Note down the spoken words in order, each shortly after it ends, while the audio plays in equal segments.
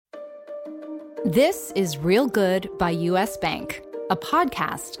This is Real Good by U.S. Bank, a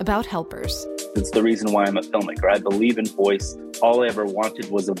podcast about helpers. It's the reason why I'm a filmmaker. I believe in voice. All I ever wanted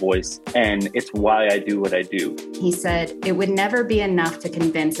was a voice, and it's why I do what I do. He said, it would never be enough to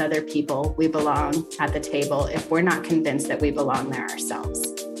convince other people we belong at the table if we're not convinced that we belong there ourselves.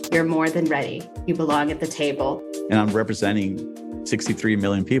 You're more than ready. You belong at the table. And I'm representing 63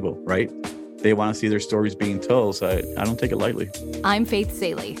 million people, right? They want to see their stories being told, so I don't take it lightly. I'm Faith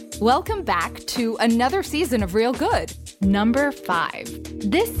Salie. Welcome back to another season of Real Good, number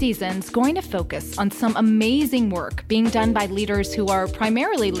 5. This season's going to focus on some amazing work being done by leaders who are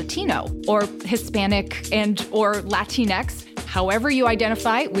primarily Latino or Hispanic and or Latinx. However you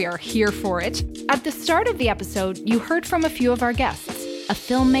identify, we are here for it. At the start of the episode, you heard from a few of our guests. A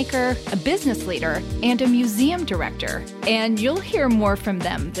filmmaker, a business leader, and a museum director. And you'll hear more from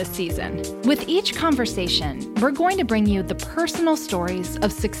them this season. With each conversation, we're going to bring you the personal stories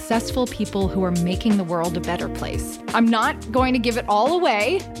of successful people who are making the world a better place. I'm not going to give it all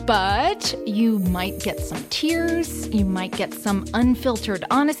away, but you might get some tears, you might get some unfiltered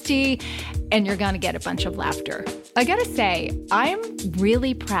honesty, and you're going to get a bunch of laughter. I gotta say, I'm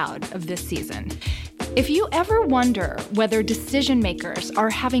really proud of this season. If you ever wonder whether decision makers are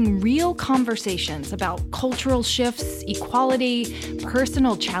having real conversations about cultural shifts, equality,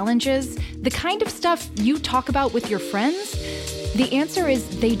 personal challenges, the kind of stuff you talk about with your friends, the answer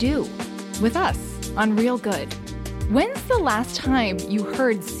is they do, with us on Real Good. When's the last time you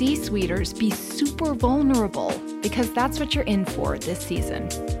heard C-suiters be super vulnerable? Because that's what you're in for this season.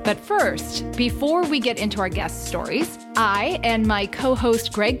 But first, before we get into our guest stories, I and my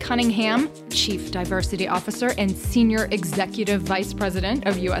co-host Greg Cunningham, Chief Diversity Officer and Senior Executive Vice President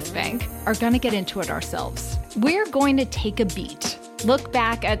of U.S. Bank, are going to get into it ourselves. We're going to take a beat, look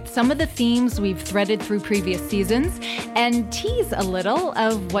back at some of the themes we've threaded through previous seasons, and tease a little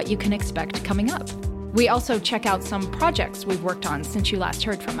of what you can expect coming up. We also check out some projects we've worked on since you last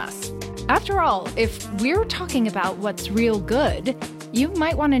heard from us. After all, if we're talking about what's real good, you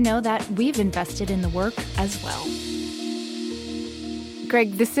might want to know that we've invested in the work as well.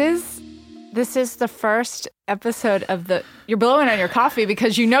 Greg, this is the first episode of the... You're blowing on your coffee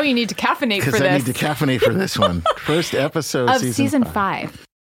because you know you need to caffeinate for this. Because I need to caffeinate for this one. First episode of season 5.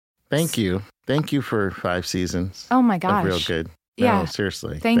 Thank you. Thank you for 5 seasons. Oh my gosh. Of Real Good. Yeah. No,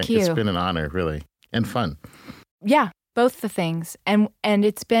 seriously. Thank you. It's been an honor, really. And fun. Yeah, both the things. And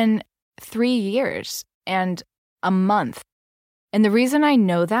it's been 3 years and a month. And the reason I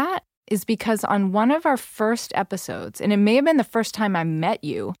know that is because on one of our first episodes, and it may have been the first time I met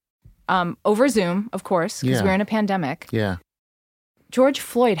you, over Zoom, of course, because we're in a pandemic. Yeah. George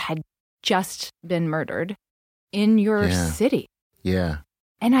Floyd had just been murdered in your city. Yeah.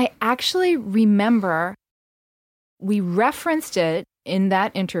 And I actually remember we referenced it in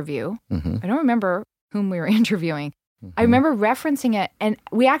that interview. Mm-hmm. I don't remember whom we were interviewing. Mm-hmm. I remember referencing it, and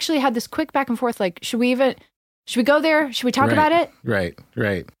we actually had this quick back and forth, like, should we go there? Should we talk about it? Right.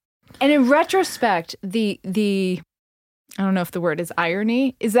 And in retrospect, the I don't know if the word is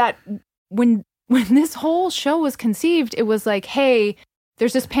irony, is that when this whole show was conceived, it was like, hey,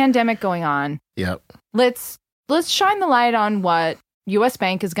 there's this pandemic going on. Yep. Let's shine the light on what U.S.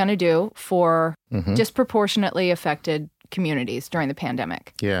 Bank is going to do for disproportionately affected communities during the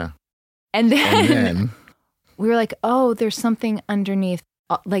pandemic. Yeah. And then we were like, oh, there's something underneath,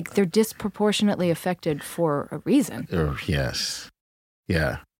 like they're disproportionately affected for a reason. Oh, yes.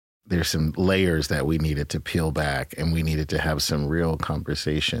 Yeah. There's some layers that we needed to peel back, and we needed to have some real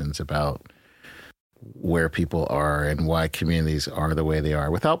conversations about where people are and why communities are the way they are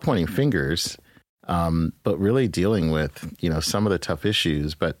without pointing fingers, but really dealing with, some of the tough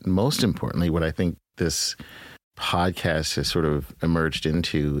issues. But most importantly, what I think this podcast has sort of emerged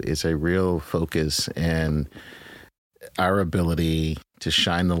into is a real focus and our ability to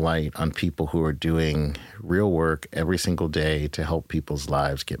shine the light on people who are doing real work every single day to help people's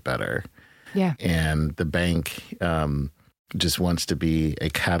lives get better. Yeah. And the bank just wants to be a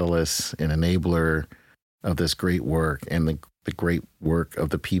catalyst, an enabler of this great work and the great work of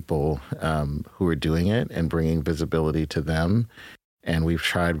the people who are doing it and bringing visibility to them. And we've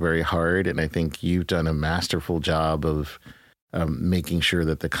tried very hard, and I think you've done a masterful job of making sure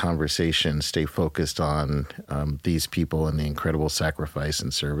that the conversations stay focused on these people and the incredible sacrifice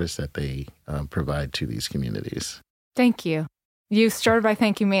and service that they provide to these communities. Thank you. You started by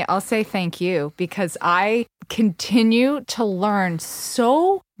thanking me. I'll say thank you because I continue to learn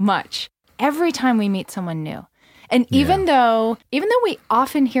so much every time we meet someone new. And even though we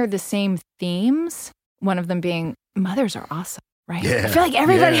often hear the same themes, one of them being mothers are awesome, right? Yeah. I feel like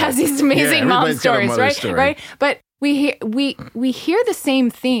everybody has these amazing mom stories, right? Right? But we hear the same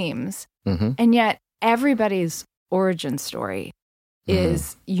themes, and yet everybody's origin story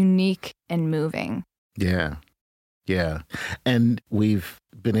is unique and moving. Yeah. Yeah. And we've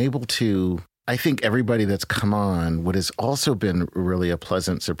been able to, I think everybody that's come on, what has also been really a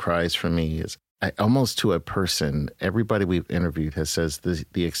pleasant surprise for me is almost to a person, everybody we've interviewed has says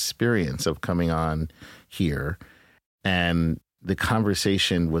the experience of coming on here and the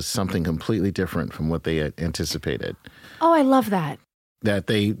conversation was something completely different from what they had anticipated. Oh, I love that. That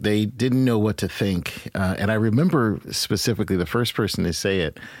they didn't know what to think. And I remember specifically the first person to say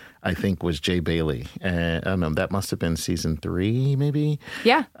it, I think, was Jay Bailey. I don't know, that must have been season 3, maybe?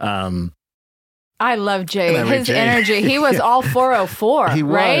 Yeah. I love Jay. His energy. He was all 404, he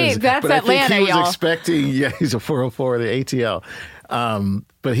right? Was, That's but Atlanta, I think he was y'all. expecting, he's a 404 of the ATL.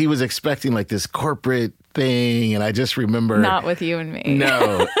 But he was expecting like this corporate thing, and I just remember not with you and me.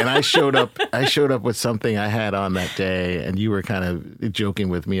 No, and I showed up with something I had on that day, and you were kind of joking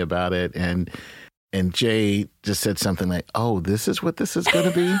with me about it, and Jay just said something like, "Oh, this is what this is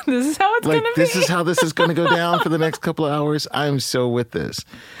going to be. This is how it's going to be. This is how this is going to go down for the next couple of hours." I'm so with this,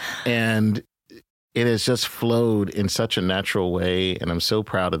 and it has just flowed in such a natural way, and I'm so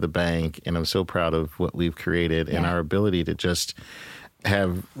proud of the bank, and I'm so proud of what we've created and our ability to just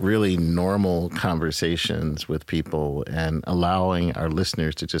have really normal conversations with people and allowing our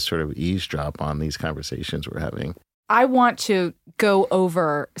listeners to just sort of eavesdrop on these conversations we're having. I want to go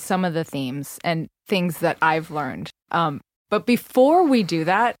over some of the themes and things that I've learned. But before we do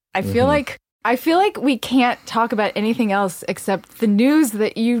that, I feel like we can't talk about anything else except the news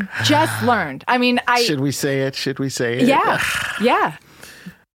that you just learned. I mean, Should we say it? Yeah. Yeah.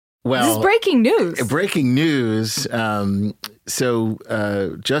 Well, this is breaking news. Breaking news.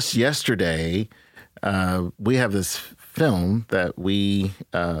 So just yesterday, we have this film that we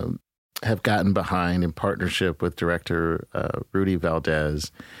have gotten behind in partnership with director Rudy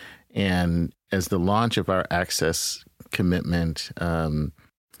Valdez. And as the launch of our access commitment,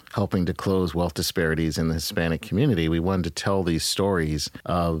 helping to close wealth disparities in the Hispanic community, we wanted to tell these stories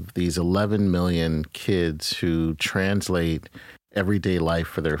of these 11 million kids who translate everyday life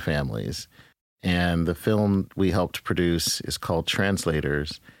for their families. And the film we helped produce is called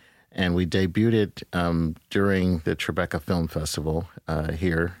Translators. And we debuted it during the Tribeca Film Festival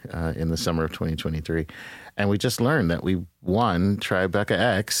here in the summer of 2023. And we just learned that we won Tribeca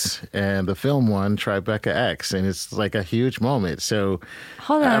X, and the film won Tribeca X. And it's like a huge moment. So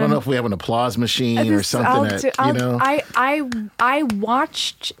hold on. I don't know if we have an applause machine or something. I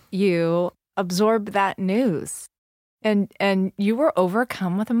watched you absorb that news. And you were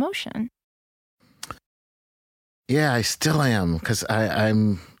overcome with emotion. Yeah, I still am, because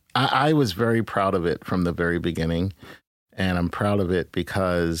I was very proud of it from the very beginning. And I'm proud of it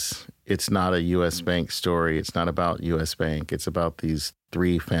because it's not a U.S. Bank story. It's not about U.S. Bank. It's about these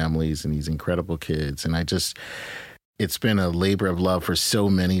 3 families and these incredible kids. And it's been a labor of love for so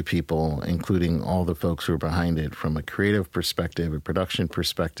many people, including all the folks who are behind it, from a creative perspective, a production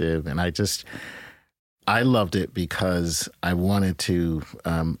perspective. And I loved it because I wanted to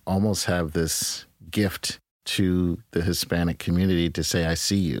almost have this gift to the Hispanic community to say, I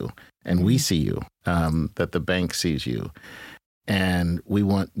see you and we see you, that the bank sees you. And we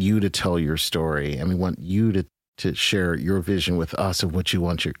want you to tell your story, and we want you to share your vision with us of what you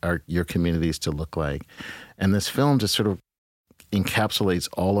want your communities to look like. And this film just sort of encapsulates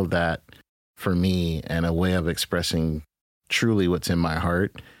all of that for me, and a way of expressing truly what's in my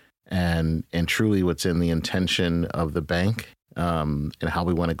heart and truly what's in the intention of the bank, and how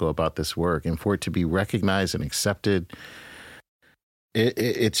we want to go about this work. And for it to be recognized and accepted,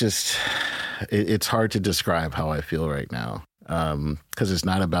 it's hard to describe how I feel right now, because it's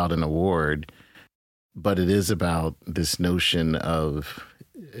not about an award, but it is about this notion of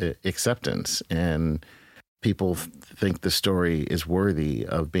acceptance. And people think the story is worthy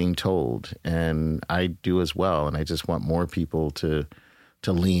of being told, and I do as well. And I just want more people to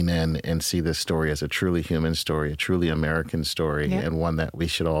lean in and see this story as a truly human story, a truly American story, and one that we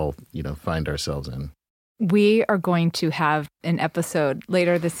should all, find ourselves in. We are going to have an episode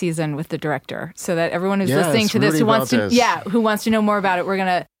later this season with the director, so that everyone who's listening to this who wants to know more about it, we're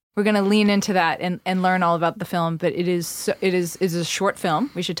gonna lean into that and learn all about the film. But it is a short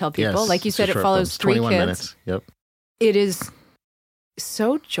film. We should tell people, like you said, it follows 3 kids. 21 minutes. Yep. It is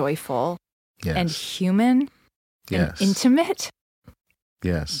so joyful and human and intimate.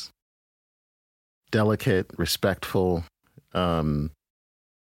 Yes. Delicate, respectful, and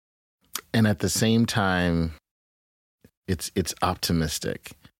at the same time, it's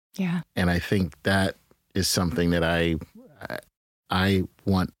optimistic. Yeah. And I think that is something that I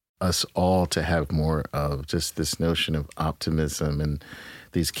want us all to have more of just this notion of optimism. And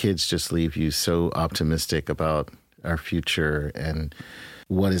these kids just leave you so optimistic about our future and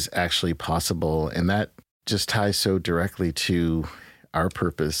what is actually possible. And that just ties so directly to our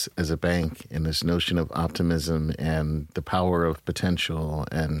purpose as a bank and this notion of optimism and the power of potential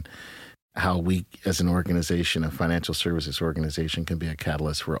and how we, as an organization, a financial services organization, can be a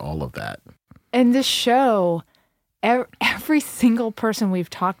catalyst for all of that. And this show, every single person we've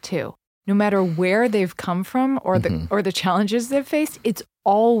talked to, no matter where they've come from or the challenges they've faced, it's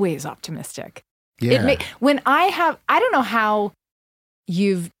always optimistic. Yeah. I don't know how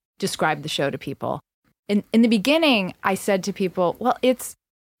you've described the show to people. In the beginning, I said to people, well, it's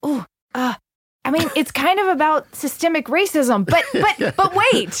kind of about systemic racism, but wait,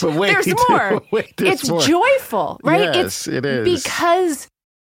 there's more. It's more joyful, right? Yes, it is. Because,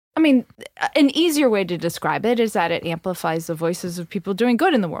 an easier way to describe it is that it amplifies the voices of people doing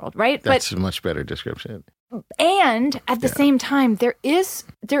good in the world, right? That's a much better description. And at the same time, there is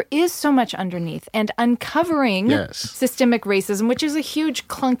so much underneath, and uncovering systemic racism, which is a huge,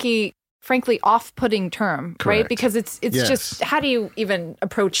 clunky, frankly, off-putting term, Correct. Right? Because it's just, how do you even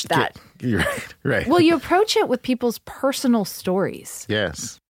approach that? You're right. Well, you approach it with people's personal stories.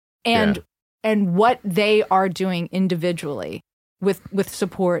 Yes. And what they are doing individually with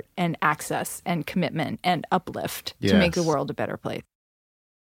support and access and commitment and uplift to make the world a better place.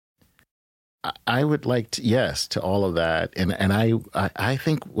 I would like to all of that. And I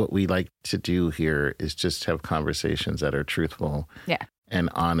think what we like to do here is just have conversations that are truthful and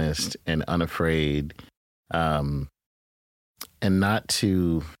honest and unafraid. And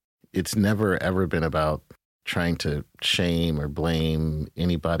it's never, ever been about trying to shame or blame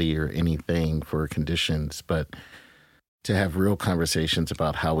anybody or anything for conditions, but to have real conversations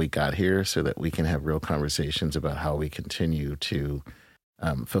about how we got here so that we can have real conversations about how we continue to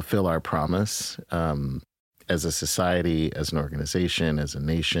fulfill our promise as a society, as an organization, as a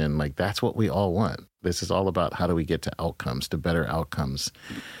nation. Like, that's what we all want. This is all about how do we get to outcomes, to better outcomes.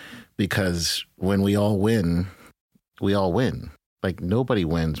 Because when we all win, we all win. Like, nobody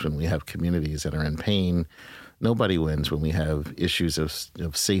wins when we have communities that are in pain. Nobody wins when we have issues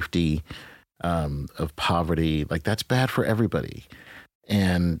of safety, of poverty. Like, that's bad for everybody.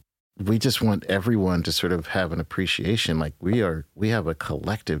 And we just want everyone to sort of have an appreciation. Like, we have a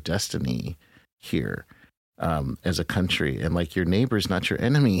collective destiny here as a country. And like, your neighbor's not your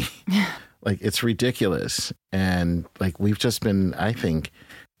enemy. Like, it's ridiculous. And like, we've just been, I think,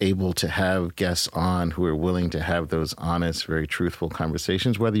 able to have guests on who are willing to have those honest, very truthful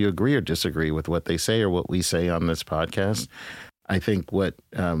conversations, whether you agree or disagree with what they say or what we say on this podcast. I think what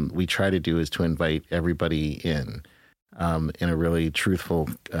we try to do is to invite everybody in a really truthful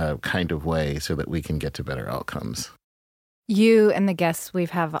kind of way so that we can get to better outcomes. You and the guests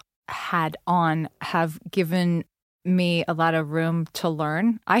we've had on have given me a lot of room to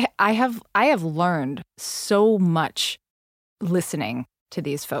learn. I have learned so much listening to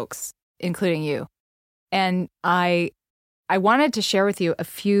these folks, including you. And I wanted to share with you a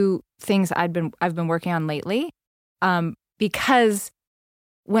few things I've been working on lately. Because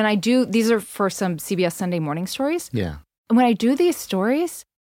when I do, these are for some CBS Sunday morning stories. Yeah. And when I do these stories,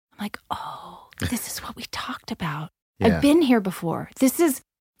 I'm like, oh, this is what we talked about. Yeah. I've been here before. This is,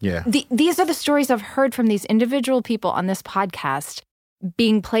 these are the stories I've heard from these individual people on this podcast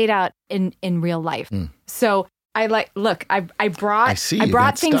being played out in real life. So I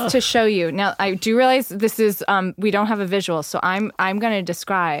brought things to show you. Now, I do realize this is, we don't have a visual, so I'm going to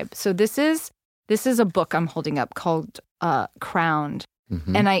describe. So this is a book I'm holding up called Crowned.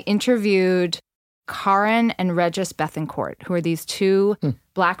 Mm-hmm. And I interviewed Karen and Regis Bethencourt, who are these two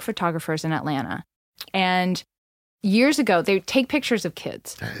Black photographers in Atlanta. And years ago, they take pictures of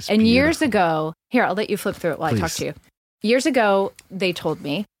kids. And years ago, here, I'll let you flip through it while I talk to you. Years ago, they told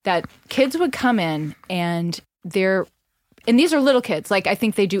me that kids would come in and these are little kids. Like, I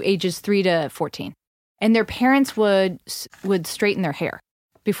think they do ages 3 to 14. And their parents would straighten their hair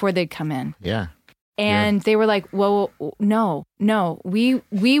before they'd come in. Yeah. And they were like, "Well, no,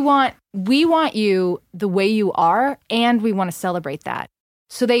 we want you the way you are, and we want to celebrate that."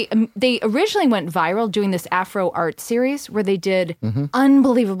 So they originally went viral doing this Afro art series where they did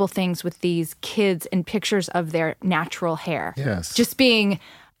unbelievable things with these kids and pictures of their natural hair, just being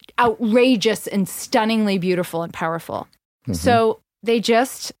outrageous and stunningly beautiful and powerful. Mm-hmm. So they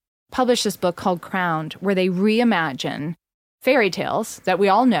just published this book called Crowned, where they reimagine fairy tales that we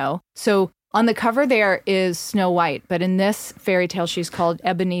all know. So on the cover there is Snow White, but in this fairy tale, she's called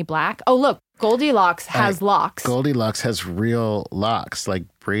Ebony Black. Oh, look, Goldilocks has locks. Goldilocks has real locks, like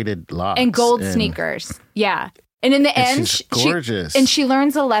braided locks. And gold sneakers. Yeah. And in the end, she's gorgeous. She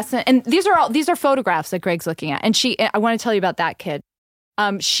learns a lesson. And these are photographs that Greg's looking at. And I want to tell you about that kid.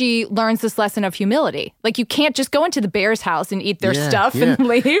 She learns this lesson of humility. Like, you can't just go into the bear's house and eat their stuff and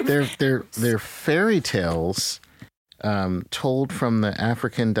leave. They're fairy tales told from the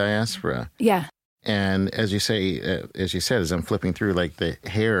African diaspora. Yeah. And as you said, as I'm flipping through, like the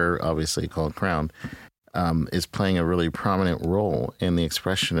hair, obviously called crown, is playing a really prominent role in the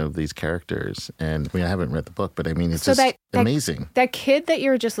expression of these characters. And I haven't read the book, but I mean, it's amazing. That kid that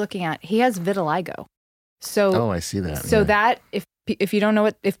you were just looking at, he has vitiligo. So, I see that. So that if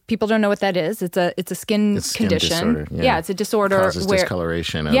people don't know what that is, it's a skin condition. Disorder, yeah, it's a disorder. It causes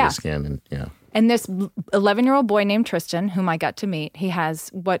discoloration of the skin. And this 11-year-old boy named Tristan, whom I got to meet, he has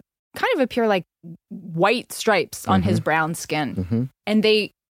what kind of appear like white stripes on his brown skin. Mm-hmm. And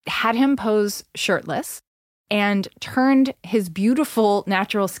they had him pose shirtless and turned his beautiful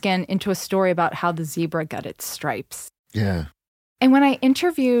natural skin into a story about how the zebra got its stripes. Yeah. And when I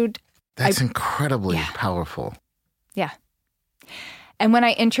interviewed... That's incredibly powerful. Yeah. And when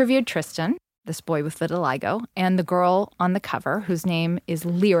I interviewed Tristan, this boy with vitiligo, and the girl on the cover, whose name is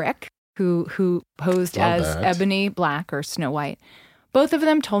Lyric, who posed as Ebony Black or Snow White, both of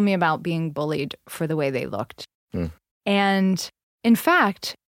them told me about being bullied for the way they looked. And in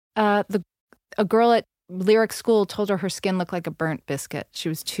fact, a girl at Lyric school told her skin looked like a burnt biscuit. She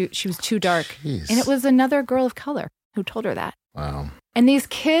was too dark. Jeez. And it was another girl of color who told her that. Wow. And these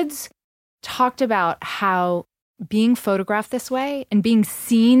kids talked about how being photographed this way and being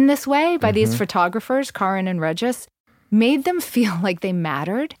seen this way by these photographers, Karin and Regis, made them feel like they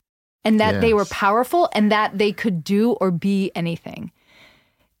mattered and that they were powerful and that they could do or be anything.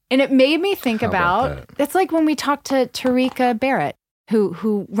 And it made me think about it's like when we talked to Tarika Barrett,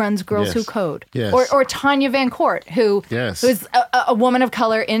 who runs Girls Who Code, or Tanya Van Court, who is a woman of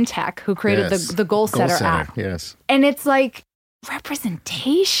color in tech, who created the Goal Setter app. Yes. And it's like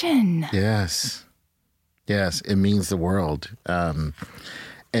representation. Yes, it means the world.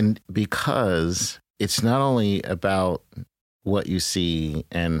 And because it's not only about what you see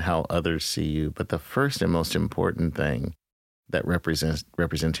and how others see you, but the first and most important thing that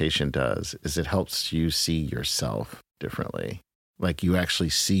representation does is it helps you see yourself differently. Like, you actually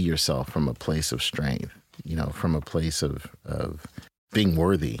see yourself from a place of strength, from a place of being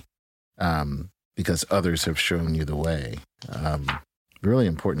worthy, because others have shown you the way. Really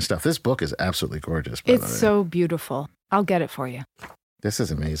important stuff. This book is absolutely gorgeous. It's so beautiful. I'll get it for you. This is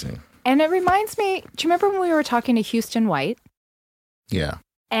amazing. And it reminds me, do you remember when we were talking to Houston White? Yeah.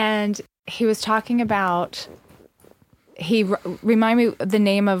 And he was talking about... remind me the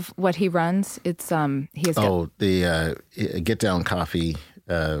name of what he runs. It's the Get Down Coffee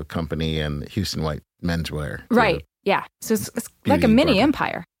company and Houston White Menswear. Right. Yeah. So it's like a mini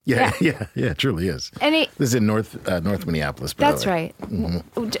empire. Yeah, it truly is. And this is in North Minneapolis. That's right.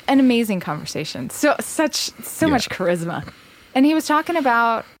 Mm-hmm. An amazing conversation. So much charisma. And he was talking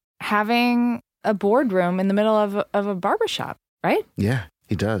about having a boardroom in the middle of a barbershop, right? Yeah,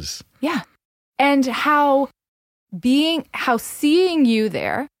 he does. Yeah. And how seeing you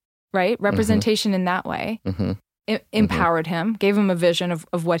there, right? Representation in that way empowered him, gave him a vision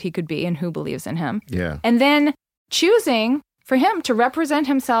of what he could be and who believes in him. Yeah. And then choosing for him to represent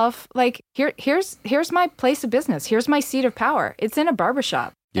himself, like, here's my place of business. Here's my seat of power. It's in a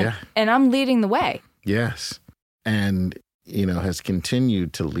barbershop. Yeah. And I'm leading the way. Yes. And, has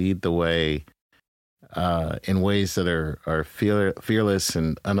continued to lead the way in ways that are fearless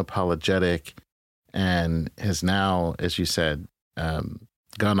and unapologetic, and has now, as you said,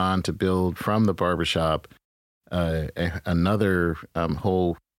 gone on to build from the barbershop another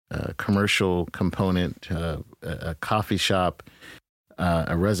whole commercial component, a coffee shop,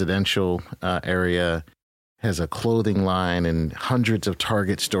 a residential area, has a clothing line and hundreds of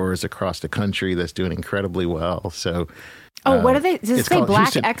Target stores across the country that's doing incredibly well. So, what are they? Does it say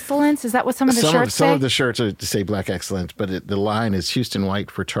Black Excellence? Is that what some of the shirts say? Some of the shirts say Black Excellence, but the line is Houston White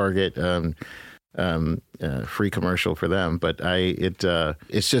for Target. Free commercial for them, but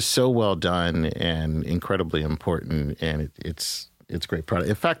it's just so well done and incredibly important, and it's great product.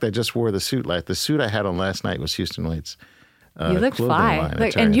 In fact, I just wore the suit. Like, the suit I had on last night was Houston White's. You look fine.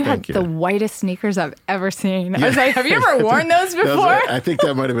 And you had the whitest sneakers I've ever seen. I was like, have you ever worn those before? I think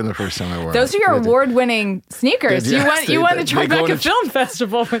that might have been the first time I wore those. Those are your award-winning sneakers. You won the Tribeca Film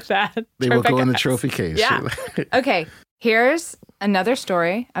Festival with that. They will go in the trophy case. Yeah. Okay, here's another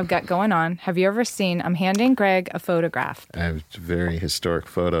story I've got going on. Have you ever seen, I'm handing Greg a photograph. I have a very historic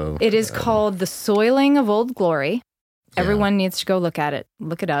photo. It is called The Soiling of Old Glory. Everyone needs to go look at it.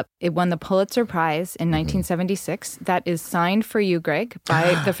 Look it up. It won the Pulitzer Prize in 1976. That is signed for you, Greg,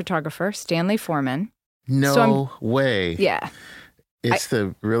 by the photographer, Stanley Foreman. No way. Yeah. It's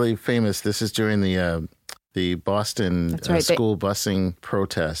the really famous, this is during the Boston school busing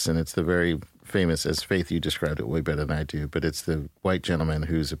protests, and it's the very famous, as Faith, you described it way better than I do, but it's the white gentleman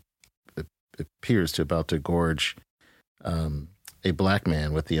who's appears to about to gorge a black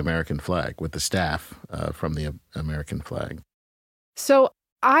man with the American flag, with the staff from the American flag. So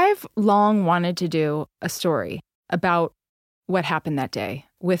I've long wanted to do a story about what happened that day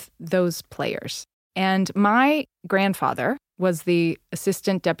with those players. And my grandfather was the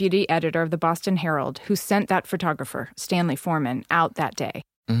assistant deputy editor of the Boston Herald who sent that photographer, Stanley Foreman, out that day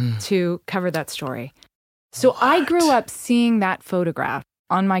to cover that story. So I grew up seeing that photograph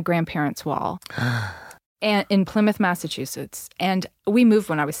on my grandparents' wall and in Plymouth, Massachusetts. And we moved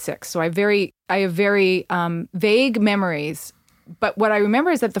when I was 6. So I have very vague memories. But what I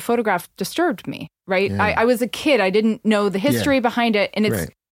remember is that the photograph disturbed me, right? Yeah. I was a kid. I didn't know the history behind it. And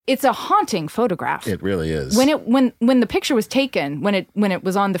it's a haunting photograph. It really is. When the picture was taken, when it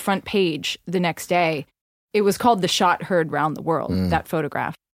was on the front page the next day, it was called The Shot Heard Round the World, that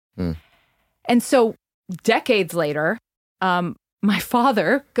photograph. And so decades later, my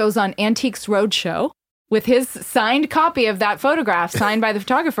father goes on Antiques Roadshow with his signed copy of that photograph, signed by the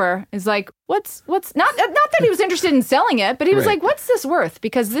photographer, is like, what's not that he was interested in selling it, but he was like, what's this worth?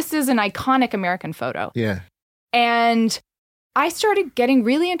 Because this is an iconic American photo. Yeah. And I started getting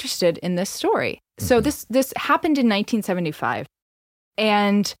really interested in this story. So this happened in 1975.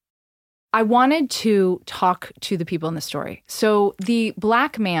 And I wanted to talk to the people in the story. So the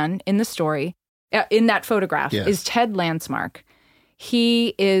black man in the story, in that photograph, is Ted Landsmark.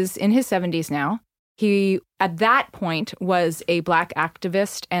 He is in his 70s now. He, at that point, was a black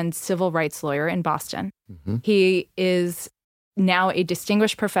activist and civil rights lawyer in Boston. He is now a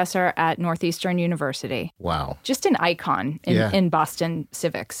distinguished professor at Northeastern University. Wow. Just an icon in Boston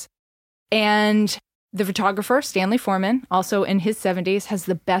civics. And the photographer, Stanley Foreman, also in his 70s, has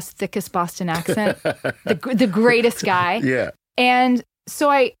the best, thickest Boston accent, the greatest guy. Yeah. And so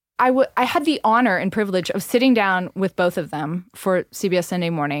I had the honor and privilege of sitting down with both of them for CBS Sunday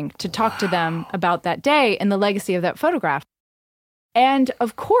Morning to talk to them about that day and the legacy of that photograph. And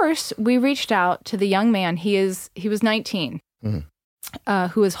of course, we reached out to the young man. He was 19,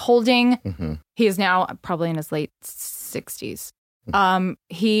 who is holding, he is now probably in his late 60s.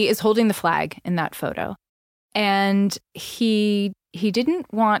 He is holding the flag in that photo. And he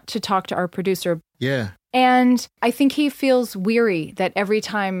didn't want to talk to our producer. Yeah. And I think he feels weary that every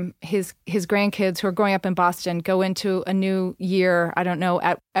time his grandkids who are growing up in Boston go into a new year, I don't know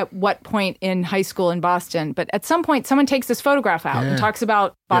at what point in high school in Boston, but at some point someone takes this photograph out and talks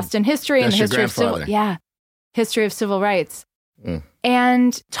about Boston history and the history of civil rights.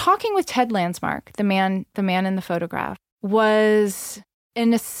 And talking with Ted Landsmark, the man in the photograph, was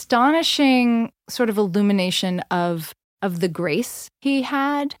an astonishing sort of illumination of the grace he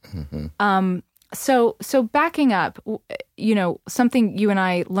had. So backing up, something you and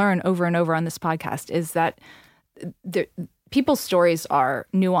I learn over and over on this podcast is that people's stories are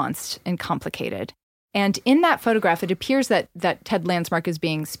nuanced and complicated. And in that photograph, it appears that Ted Landsmark is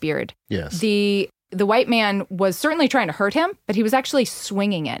being speared. Yes. The white man was certainly trying to hurt him, but he was actually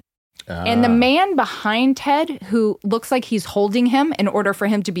swinging it. And the man behind Ted, who looks like he's holding him in order for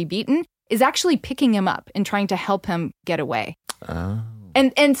him to be beaten, is actually picking him up and trying to help him get away.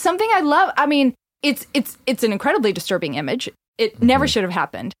 And something I love, I mean, it's an incredibly disturbing image. It never should have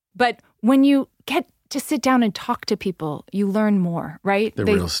happened. But when you get to sit down and talk to people, you learn more, right? The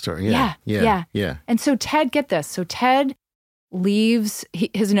real story. Yeah. And so Ted, get this. So Ted leaves,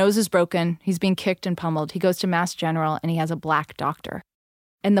 his nose is broken. He's being kicked and pummeled. He goes to Mass General and he has a black doctor.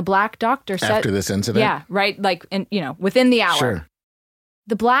 And the black doctor said... After this incident? Yeah, right? Like, within the hour. Sure.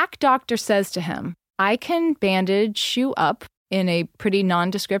 The black doctor says to him, I can bandage you up in a pretty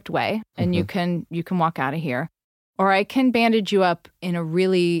nondescript way, and you can walk out of here. Or I can bandage you up in a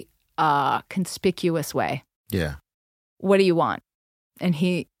really conspicuous way. Yeah. What do you want? And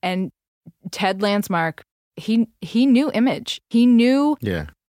Ted Landsmark, he knew image. He knew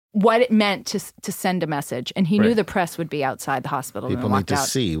what it meant to send a message. And he knew the press would be outside the hospital. People need to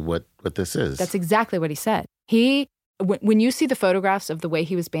see what this is. That's exactly what he said. When you see the photographs of the way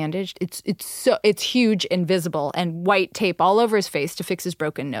he was bandaged, it's huge and visible and white tape all over his face to fix his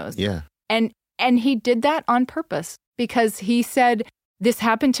broken nose. Yeah. And he did that on purpose because he said, this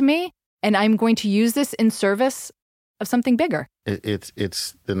happened to me and I'm going to use this in service of something bigger. It's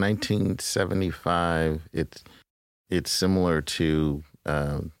the 1975. It's similar to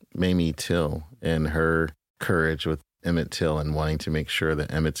Mamie Till and her courage with Emmett Till and wanting to make sure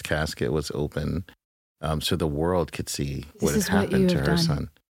that Emmett's casket was open. So the world could see what had happened to her son.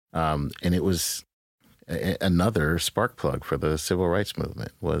 And it was another spark plug for the civil rights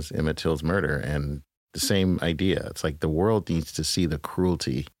movement was Emmett Till's murder. And the same idea. It's like the world needs to see the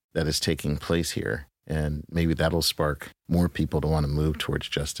cruelty that is taking place here. And maybe that'll spark more people to want to move towards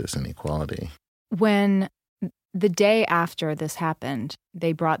justice and equality. When the day after this happened,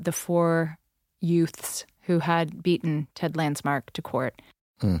 they brought the 4 youths who had beaten Ted Landsmark to court.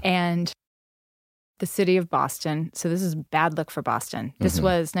 And the city of Boston, so this is bad luck for Boston. This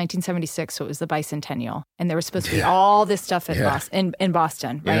was 1976, so it was the bicentennial. And there was supposed to be all this stuff in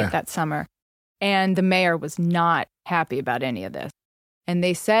Boston, right, that summer. And the mayor was not happy about any of this. And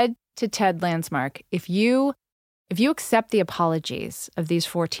they said to Ted Landsmark, if you accept the apologies of these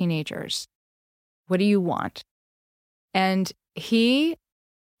 4 teenagers, what do you want? And he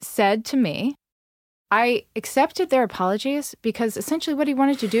said to me, I accepted their apologies because essentially what he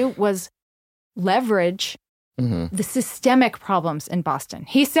wanted to do was leverage the systemic problems in Boston.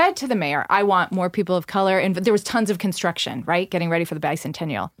 He said to the mayor, I want more people of color. And there was tons of construction, right? Getting ready for the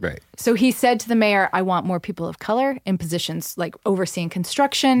bicentennial. Right. So he said to the mayor, I want more people of color in positions like overseeing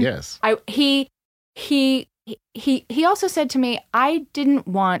construction. Yes. He also said to me, I didn't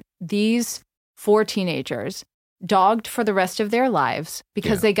want these 4 teenagers dogged for the rest of their lives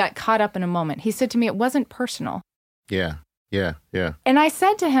because they got caught up in a moment. He said to me, it wasn't personal. Yeah. And I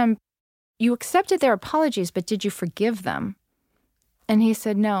said to him, you accepted their apologies, but did you forgive them? And he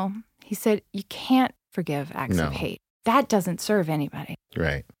said, no. He said, you can't forgive acts of hate. That doesn't serve anybody.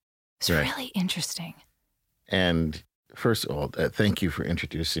 Right. It's really interesting. And first of all, thank you for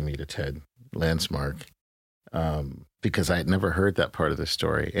introducing me to Ted Landsmark, because I had never heard that part of the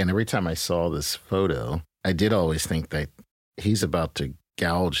story. And every time I saw this photo, I did always think that he's about to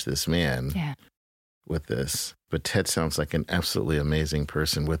gouge this man with this. But Ted sounds like an absolutely amazing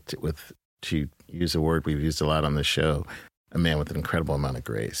person with to use a word we've used a lot on the show, a man with an incredible amount of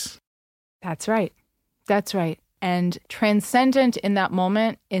grace. That's right. That's right. And transcendent in that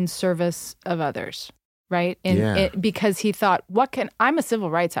moment in service of others, right? Because he thought, I'm a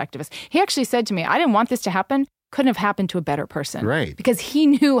civil rights activist. He actually said to me, I didn't want this to happen. Couldn't have happened to a better person. Right. Because he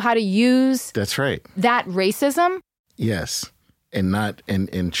knew how to use That's right. that racism. Yes.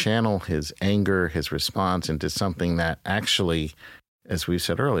 And channel his anger, his response into something that actually, as we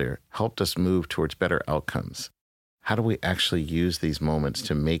said earlier, helped us move towards better outcomes. How do we actually use these moments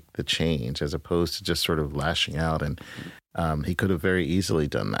to make the change as opposed to just sort of lashing out? And he could have very easily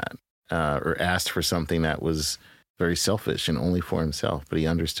done that or asked for something that was very selfish and only for himself. But he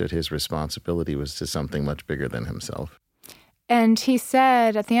understood his responsibility was to something much bigger than himself. And he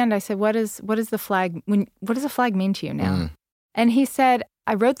said at the end, I said, what does the flag mean to you now? And he said,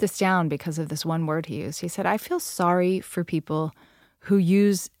 I wrote this down because of this one word he used. He said, I feel sorry for people who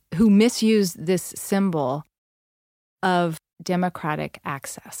misuse this symbol of democratic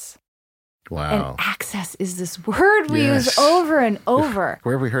access. Wow. And access is this word we use over and over.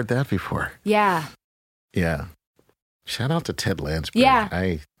 Where have we heard that before? Yeah. Yeah. Shout out to Ted Landsmark.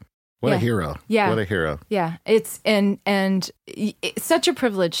 Yeah. What a hero. Yeah. What a hero. Yeah. It's it's such a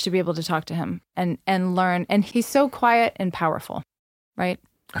privilege to be able to talk to him and learn. And he's so quiet and powerful, right?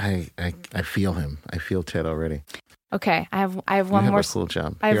 I feel him. I feel Ted already. Okay. I have one you have more. A cool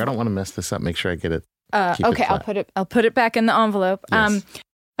job. I don't want to mess this up. Make sure I get it. Okay, I'll put it back in the envelope. Yes.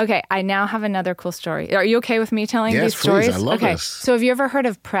 Okay, I now have another cool story. Are you okay with me telling these please. stories? I love this. So have you ever heard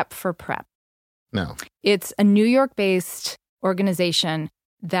of Prep for Prep? No. It's a New York-based organization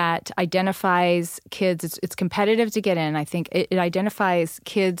that identifies kids. It's competitive to get in. I think it identifies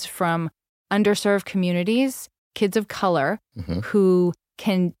kids from underserved communities, kids of color, who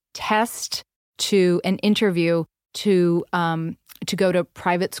can test to an interview to go to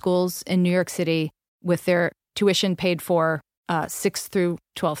private schools in New York City with their tuition paid for 6th through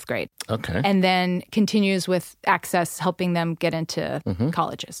 12th grade. Okay. And then continues with access, helping them get into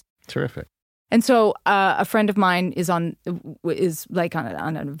colleges. Terrific. And so a friend of mine is on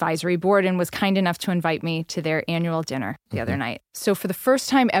an advisory board and was kind enough to invite me to their annual dinner the other night. So for the first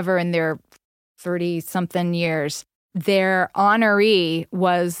time ever in their 30-something years, their honoree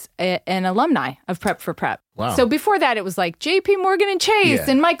was an alumni of Prep for Prep. Wow. So before that, it was like J.P. Morgan and Chase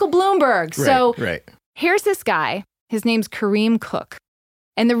and Michael Bloomberg. Right. Here's this guy. His name's Kareem Cook.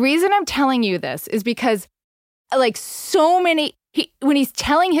 And the reason I'm telling you this is because like so many, when he's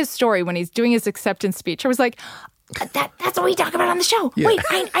telling his story, when he's doing his acceptance speech, I was like, that's what we talk about on the show. Yeah. Wait,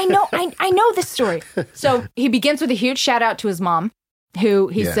 I know this story. So he begins with a huge shout out to his mom, who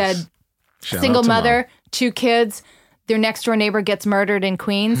he said, single mother, 2 kids. Their next door neighbor gets murdered in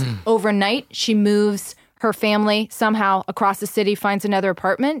Queens. Overnight, she moves her family somehow across the city finds another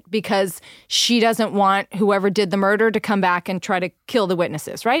apartment because she doesn't want whoever did the murder to come back and try to kill the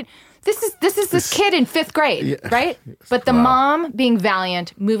witnesses, right? This is this kid in 5th grade, right? But the mom being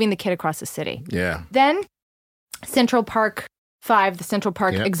valiant, moving the kid across the city. Yeah. Then Central Park 5, the Central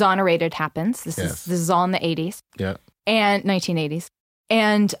Park exonerated happens. This is all in the 80s. Yeah. And 1980s.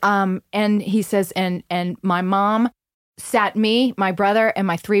 And he says, and my mom sat me, my brother, and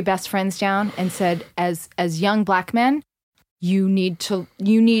my 3 best friends down and said, as young Black men, you need,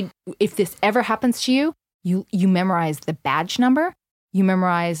 if this ever happens to you, you memorize the badge number, you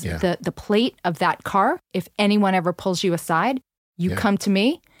memorize the plate of that car. If anyone ever pulls you aside, you come to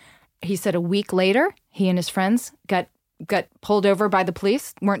me. He said a week later, he and his friends got pulled over by the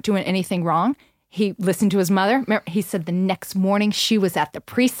police, weren't doing anything wrong. He listened to his mother. He said the next morning she was at the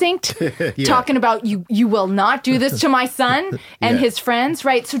precinct talking about, you will not do this to my son and his friends,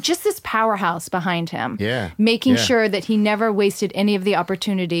 right? So just this powerhouse behind him, making sure that he never wasted any of the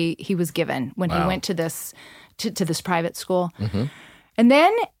opportunity he was given when he went to this private school. Mm-hmm. And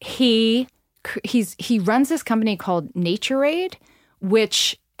then he runs this company called Nature Aid,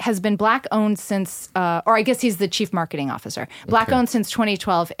 which has been Black owned since, or I guess he's the chief marketing officer, Black owned since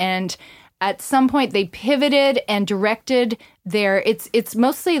 2012. And at some point, they pivoted and directed it's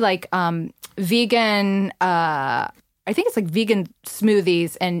mostly like vegan. I think it's like vegan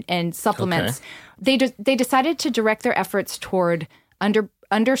smoothies and supplements. Okay. They decided to direct their efforts toward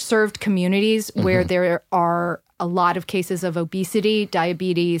underserved communities where there are a lot of cases of obesity,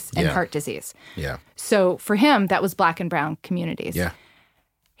 diabetes, and heart disease. Yeah. So for him, that was Black and brown communities. Yeah.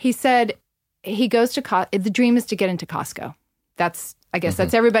 He said he goes to the dream is to get into Costco. I guess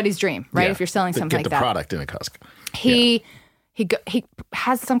that's everybody's dream, right? Yeah. If you're selling something like that. Get the product in a Costco. He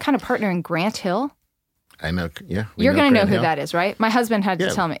has some kind of partner in Grant Hill. I know, yeah. You're going to know who that is, right? My husband had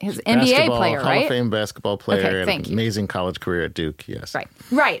to tell me. His NBA player, right? Hall of Fame basketball player. Okay, amazing college career at Duke, yes.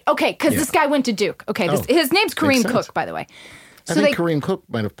 Right. Okay, because this guy went to Duke. Okay, his name's Kareem Cook, by the way. I think Kareem Cook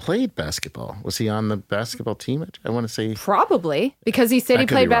might have played basketball. Was he on the basketball team? I want to say probably, because he said he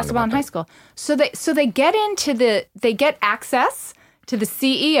played basketball in high school. So they get access to the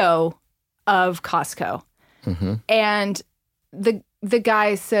CEO of Costco, and the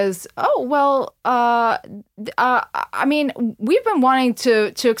guy says, "Oh well, I mean, we've been wanting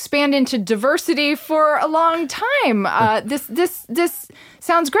to expand into diversity for a long time. This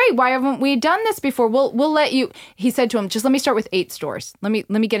sounds great. Why haven't we done this before? We'll let you." He said to him, "Just let me start with 8 stores. Let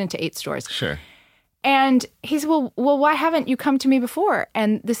me get into 8 stores." Sure. And he said, "Well, why haven't you come to me before?"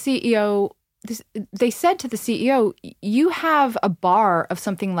 And the CEO, they said to the CEO, "You have a bar of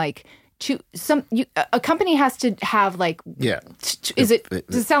something like." A company has to have like, does it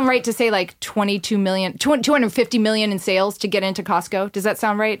sound right to say like 250 million in sales to get into Costco? Does that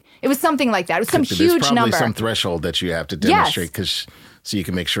sound right? It was something like that. It was some huge number. There's probably some threshold that you have to demonstrate so you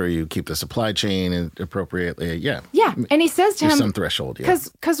can make sure you keep the supply chain appropriately. Yeah. Yeah. And he says to him, some threshold.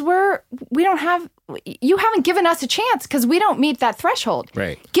 Because you haven't given us a chance because we don't meet that threshold.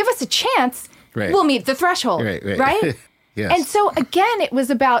 Right. Give us a chance. Right. We'll meet the threshold. Right? Yes. And so again, it was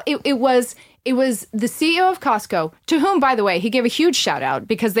about it was the CEO of Costco, to whom, by the way, he gave a huge shout out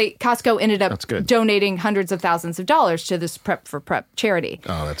because Costco ended up donating hundreds of thousands of dollars to this Prep for Prep charity.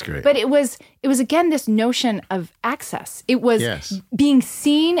 Oh, that's great. But it was again this notion of access. It was being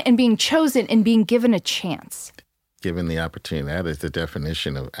seen and being chosen and being given a chance. Given the opportunity. That is the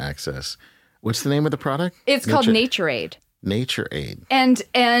definition of access. What's the name of the product? It's called Nature Aid. Nature Aid. And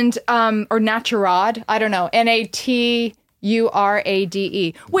or Naturad, I don't know, NATURADE.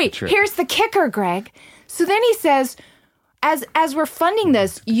 Wait, here's the kicker, Greg. So then he says, as we're funding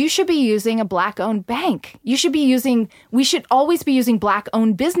this, you should be using a Black-owned bank. We should always be using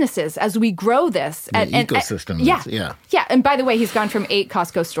Black-owned businesses as we grow this. Ecosystem. Yeah. And by the way, he's gone from 8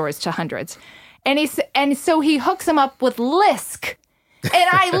 Costco stores to hundreds. And so he hooks him up with Lisk. And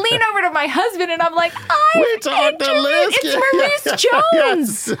I lean over to my husband and I'm like, it's Maurice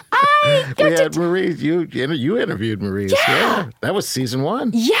Jones. Yes. We had Maurice. You interviewed Maurice. Yeah. That was season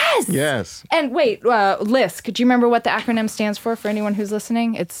 1. Yes. And wait, LISC. Do you remember what the acronym stands for anyone who's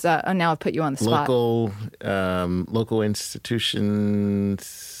listening? It's now I've put you on the spot. Local Institution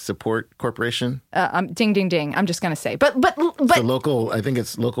Support Corporation. Ding, ding, ding. I'm just going to say, but I think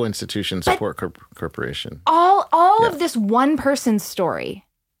it's Local Institution Support Corporation. All of this one person's story,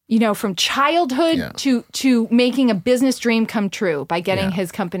 from childhood to making a business dream come true by getting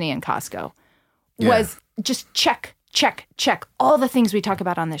his company in Costco, was just check. All the things we talk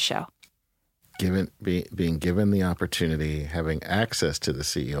about on this show. Being given the opportunity, having access to the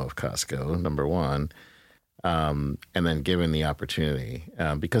CEO of Costco, number one. And then given the opportunity,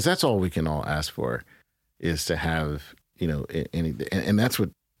 because that's all we can all ask for, is to have, and that's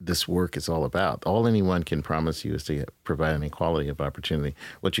what this work is all about. All anyone can promise you is to provide an equality of opportunity.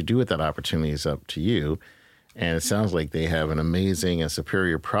 What you do with that opportunity is up to you. And it sounds like they have an amazing and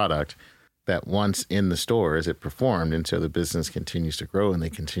superior product that once in the stores, it performed. And so the business continues to grow and they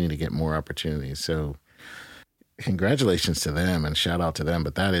continue to get more opportunities. So congratulations to them and shout out to them.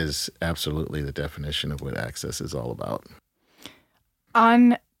 But that is absolutely the definition of what Access is all about.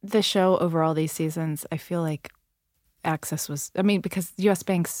 On the show over all these seasons, I feel like Access was, because U.S.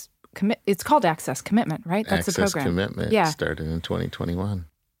 Bank's it's called Access Commitment, right? That's the program. Access Commitment started in 2021.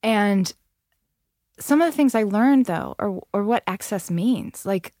 And some of the things I learned, though, are what access means.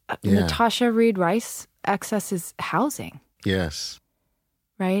 Like Natasha Reed Rice, access is housing. Yes.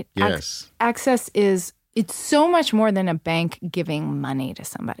 Right? Yes. Access it's so much more than a bank giving money to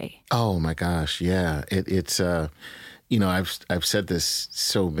somebody. Oh, my gosh. Yeah. It's I've said this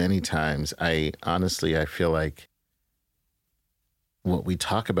so many times. I feel like what we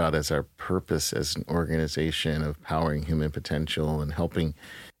talk about as our purpose as an organization of powering human potential and helping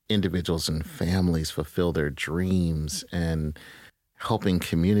individuals and families fulfill their dreams and helping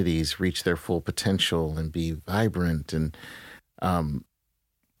communities reach their full potential and be vibrant. And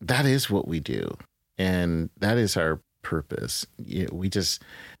that is what we do. And that is our purpose.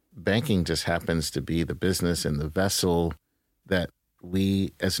 Banking just happens to be the business and the vessel that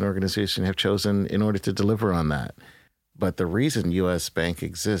we as an organization have chosen in order to deliver on that. But the reason U.S. Bank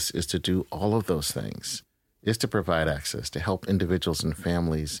exists is to do all of those things, is to provide access, to help individuals and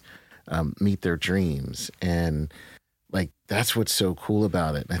families meet their dreams. And that's what's so cool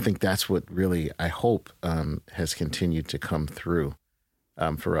about it. And I think that's what really, I hope, has continued to come through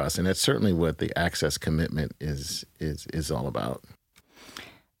for us. And that's certainly what the Access Commitment is all about.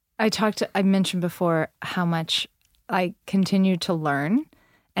 I mentioned before how much I continue to learn.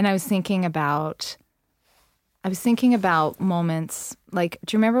 And I was thinking about moments like,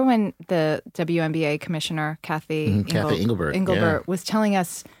 do you remember when the WNBA commissioner, Kathy Engelbert was telling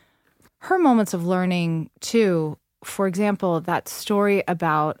us her moments of learning too? For example, that story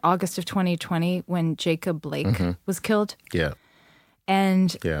about August of 2020 when Jacob Blake was killed. Yeah.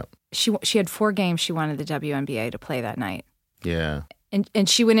 And she had 4 games she wanted the WNBA to play that night. Yeah. And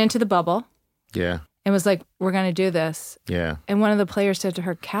she went into the bubble. Yeah. And was like, we're going to do this. Yeah. And one of the players said to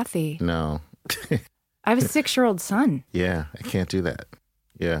her, Kathy. No. I have a 6-year-old son. Yeah, I can't do that.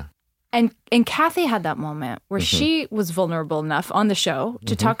 Yeah. And Kathy had that moment where she was vulnerable enough on the show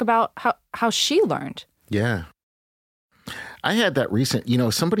to talk about how she learned. Yeah. I had that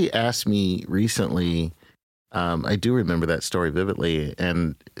somebody asked me recently, I do remember that story vividly,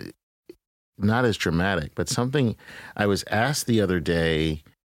 and not as dramatic, but something I was asked the other day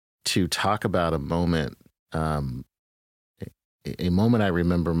to talk about a moment I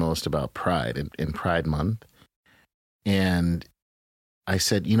remember most about Pride in Pride Month. And I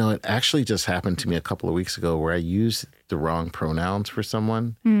said, it actually just happened to me a couple of weeks ago where I used the wrong pronouns for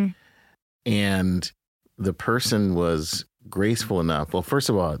someone. And the person was graceful enough. Well, first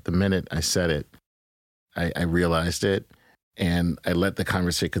of all, the minute I said it, I realized it. And I let the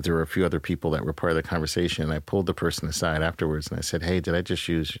conversation, because there were a few other people that were part of the conversation. And I pulled the person aside afterwards and I said, hey, did I just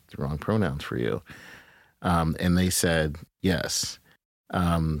use the wrong pronouns for you? And they said, yes.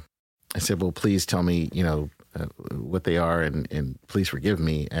 I said, well, please tell me, what they are and please forgive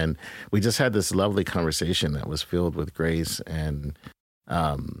me. And we just had this lovely conversation that was filled with grace and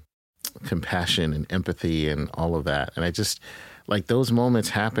compassion and empathy and all of that. And I just, those moments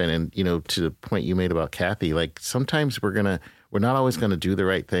happen. And, to the point you made about Kathy, sometimes we're not always going to do the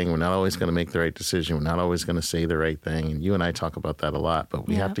right thing. We're not always going to make the right decision. We're not always going to say the right thing. And you and I talk about that a lot, but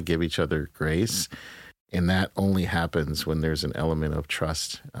we have to give each other grace. And that only happens when there's an element of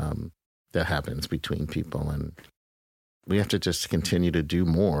trust that happens between people. And we have to just continue to do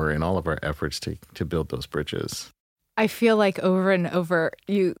more in all of our efforts to build those bridges. I feel like over and over,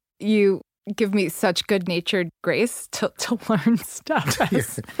 you give me such good-natured grace to learn stuff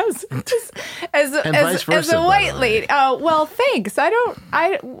as a white lady. Oh, well, thanks.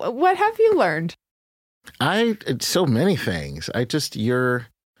 What have you learned? So many things. Your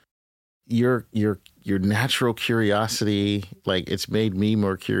natural curiosity, it's made me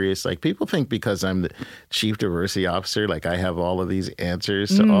more curious. People think because I'm the chief diversity officer, I have all of these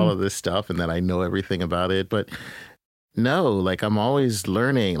answers to all of this stuff and that I know everything about it. But no, I'm always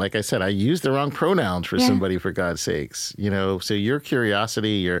learning. Like I said, I use the wrong pronouns for somebody, for God's sakes, so your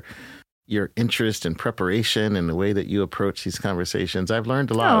curiosity, your interest and preparation and the way that you approach these conversations, I've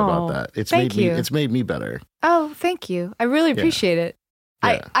learned a lot about that. It's made me better. Oh, thank you. I really appreciate it.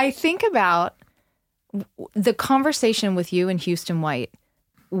 Yeah. I think about the conversation with you and Houston White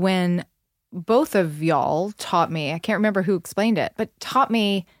when both of y'all taught me, I can't remember who explained it, but taught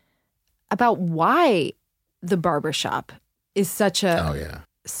me about why the barbershop is such a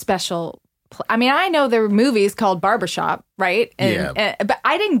special I mean, I know there were movies called Barbershop, right? But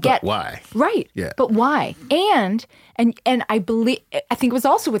I didn't get why. Right. Yeah. But why? And I think it was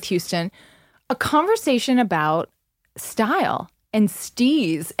also with Houston, a conversation about style and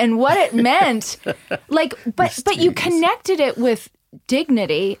steez and what it meant. But you connected it with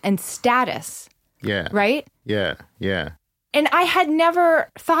dignity and status. Yeah. Right? Yeah. Yeah. And I had never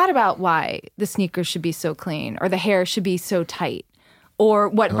thought about why the sneakers should be so clean or the hair should be so tight or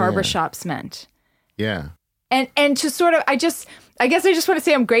what barbershops meant. Yeah. And to sort of, I guess I just want to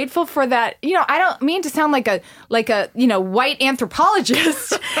say I'm grateful for that. You know, I don't mean to sound like a white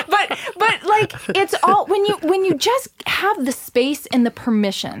anthropologist, but like it's all when you just have the space and the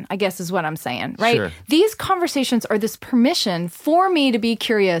permission, I guess is what I'm saying, right? Sure. These conversations are this permission for me to be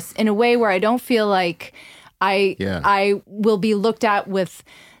curious in a way where I don't feel like I will be looked at with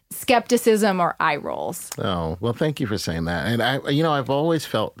skepticism or eye rolls. Oh, well, thank you for saying that. And I've always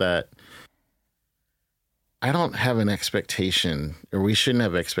felt that I don't have an expectation, or we shouldn't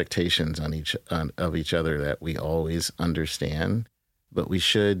have expectations of each other that we always understand, but we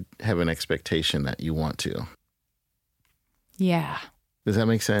should have an expectation that you want to. Yeah. Does that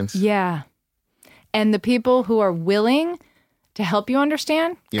make sense? Yeah. And the people who are willing to help you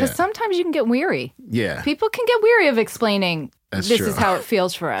understand, because sometimes you can get weary. Yeah. People can get weary of explaining That's this true. is how it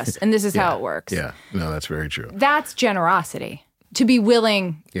feels for us, and this is how it works. Yeah. No, that's very true. That's generosity, to be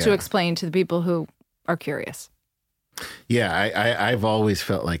willing to explain to the people who are curious. Yeah, I've always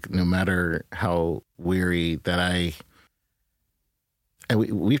felt like no matter how weary that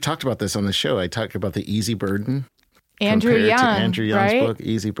we've talked about this on the show. I talked about the easy burden. Andrew Young's right? book,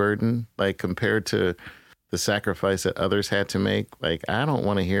 Easy Burden, like compared to the sacrifice that others had to make. Like, I don't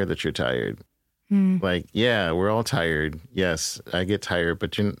want to hear that you're tired. Like, yeah, we're all tired. Yes, I get tired,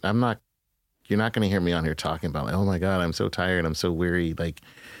 but you're not going to hear me on here talking about, like, oh my God, I'm so tired. I'm so weary. Like,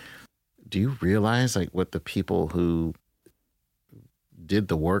 do you realize like what the people who did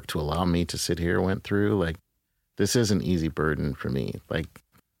the work to allow me to sit here went through? Like, this is an easy burden for me. Like,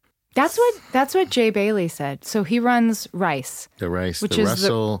 that's what Jay Bailey said. So he runs Rice, which is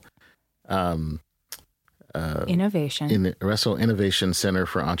Russell Innovation. Russell Innovation Center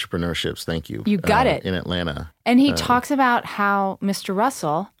for Entrepreneurships. Thank you. You got it. In Atlanta. And he talks about how Mr.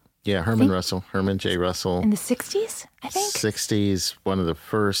 Russell. Yeah, Herman J. Russell. In the 60s, I think? 60s, one of the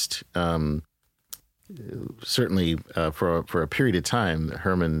first, certainly for a period of time,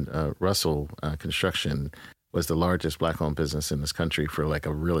 Herman Russell Construction was the largest Black-owned business in this country for like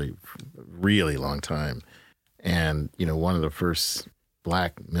a really, really long time. And, one of the first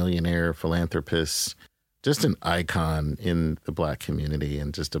Black millionaire philanthropists, just an icon in the Black community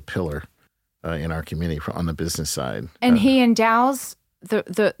and just a pillar in our community on the business side. And he endows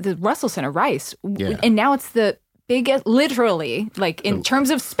the Russell Center, Rice. Yeah. And now it's the biggest, literally, like in terms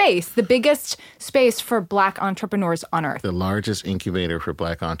of space, the biggest space for Black entrepreneurs on earth. The largest incubator for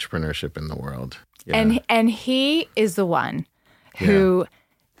Black entrepreneurship in the world. Yeah. And he is the one who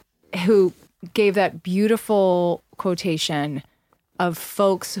gave that beautiful quotation of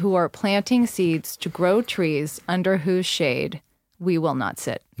folks who are planting seeds to grow trees under whose shade we will not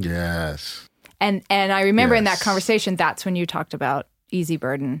sit. Yes. And I remember in that conversation, that's when you talked about Easy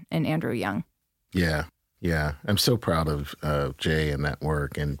Burden and Andrew Young. Yeah. Yeah. I'm so proud of Jay and that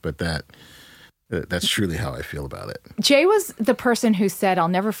work. But that's truly how I feel about it. Jay was the person who said, I'll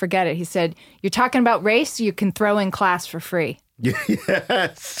never forget it. He said, you're talking about race, you can throw in class for free.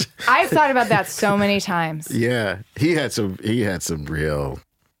 Yes. I've thought about that so many times. Yeah. He had some real.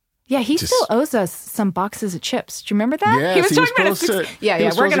 Yeah, he still owes us some boxes of chips. Do you remember that? Yeah, he was talking about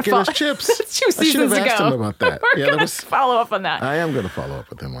we're going to follow chips. That's 2 seasons ago. I should have asked him about that. We're going to follow up on that. I am going to follow up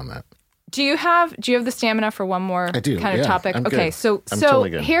with him on that. Do you have the stamina for one more kind of topic? I'm okay, good. so totally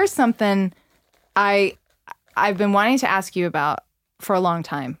good. Here's something I've been wanting to ask you about for a long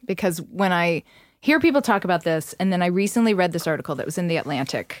time, because when I hear people talk about this, and then I recently read this article that was in The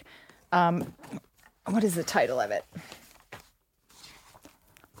Atlantic. What is the title of it?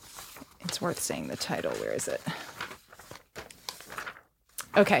 It's worth saying the title. Where is it?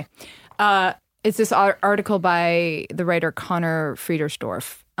 Okay. It's this article by the writer Connor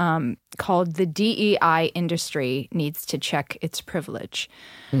Friedersdorf called "The DEI Industry Needs to Check Its Privilege."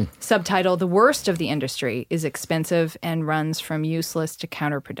 Subtitle, "The worst of the industry is expensive and runs from useless to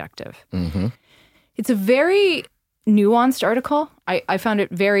counterproductive." Mm-hmm. It's a very nuanced article. I found it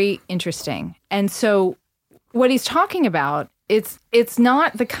very interesting. And so what he's talking about, it's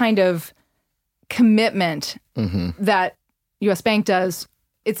not the kind of commitment that U.S. Bank does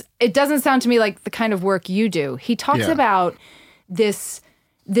it doesn't sound to me like the kind of work you do. He talks about this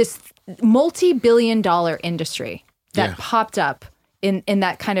multi-billion-dollar industry that popped up in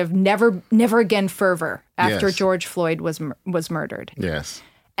that kind of never again fervor after George Floyd was murdered. Yes.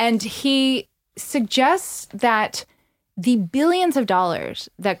 And he suggests that the billions of dollars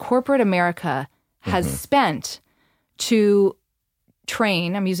that corporate America has spent to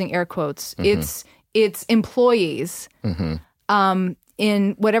train, I'm using air quotes, its employees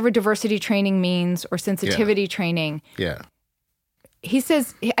in whatever diversity training means or sensitivity training. Yeah. He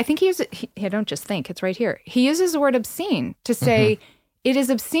says, I think I don't just think, it's right here. He uses the word obscene to say it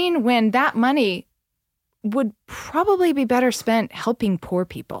is obscene when that money would probably be better spent helping poor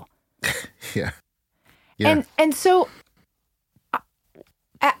people. Yeah. And so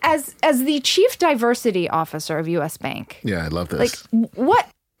as the chief diversity officer of US Bank. Yeah, I love this. Like what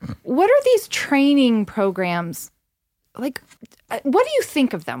are these training programs like? What do you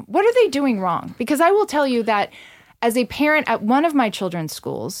think of them? What are they doing wrong? Because I will tell you that as a parent at one of my children's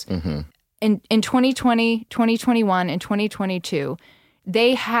schools in 2020, 2021, and 2022,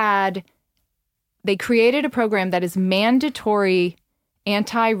 they created a program that is mandatory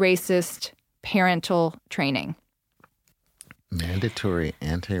anti-racist parental training. Mandatory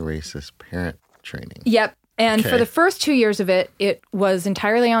anti-racist parent training. Yep. And for the first 2 years of it, it was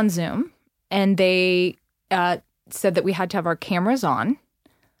entirely on Zoom. And they said that we had to have our cameras on.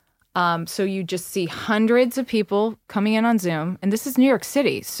 So you just see hundreds of people coming in on Zoom. And this is New York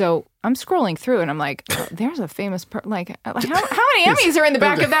City. So I'm scrolling through and I'm like, oh, there's a famous person. Like how many Emmys are in the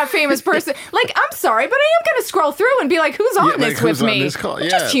back of that famous person? Like, I'm sorry, but I am going to scroll through and be like, who's on this with me? I'm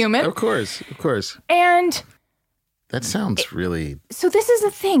just human. Of course. And that sounds really... So this is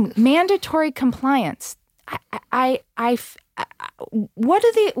the thing. Mandatory compliance. What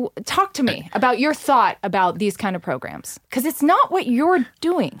do they... Talk to me about your thought about these kind of programs. Because it's not what you're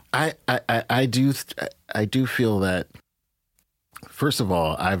doing. I do feel that, first of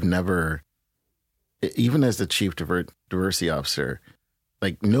all, I've never, even as the chief diversity officer,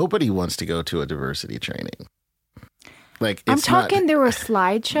 like nobody wants to go to a diversity training. Like I'm talking, there were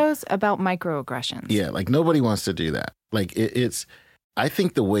slideshows about microaggressions. Yeah, like nobody wants to do that. Like it's, I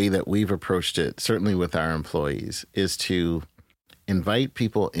think the way that we've approached it, certainly with our employees, is to invite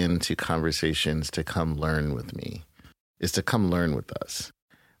people into conversations to come learn with me, is to come learn with us.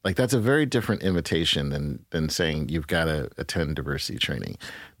 Like that's a very different invitation than saying you've got to attend diversity training.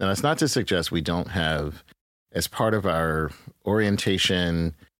 Now, that's not to suggest we don't have, as part of our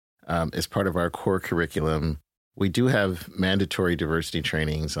orientation, as part of our core curriculum, we do have mandatory diversity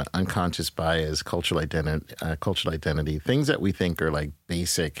trainings, unconscious bias, cultural identity, things that we think are like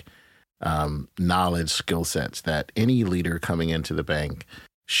basic knowledge, skill sets that any leader coming into the bank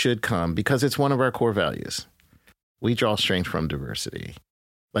should come, because it's one of our core values. We draw strength from diversity.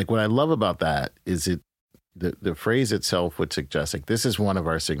 Like what I love about that is the phrase itself would suggest like this is one of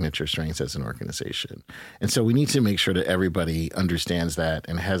our signature strengths as an organization. And so we need to make sure that everybody understands that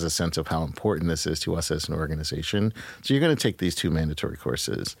and has a sense of how important this is to us as an organization. So you're going to take these 2 mandatory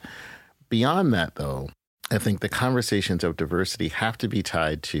courses. Beyond that, though, I think the conversations of diversity have to be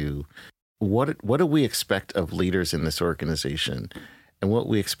tied to what do we expect of leaders in this organization? And what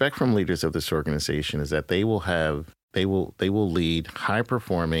we expect from leaders of this organization is that they will lead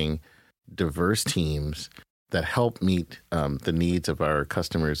high-performing, diverse teams that help meet the needs of our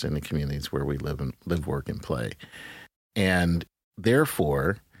customers in the communities where we live, work, and play. And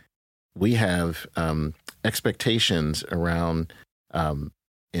therefore, we have expectations around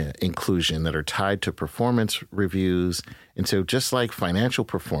inclusion that are tied to performance reviews. And so just like financial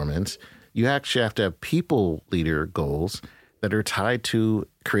performance, you actually have to have people leader goals that are tied to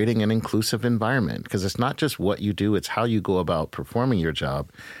creating an inclusive environment, because it's not just what you do, it's how you go about performing your job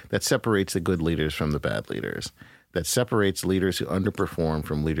that separates the good leaders from the bad leaders, that separates leaders who underperform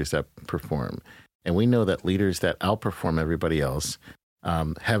from leaders that perform. And we know that leaders that outperform everybody else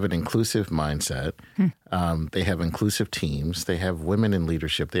have an inclusive mindset. They have inclusive teams. They have women in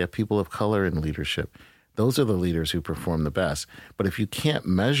leadership. They have people of color in leadership. Those are the leaders who perform the best. But if you can't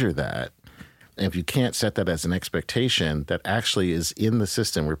measure that, and if you can't set that as an expectation that actually is in the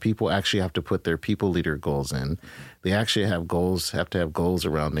system where people actually have to put their people leader goals in, they actually have to have goals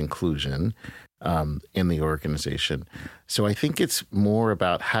around inclusion in the organization. So I think it's more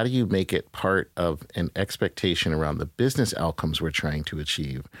about how do you make it part of an expectation around the business outcomes we're trying to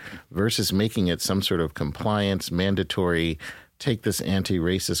achieve versus making it some sort of compliance, mandatory, take this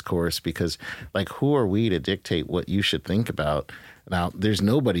anti-racist course, because like who are we to dictate what you should think about? Now, there's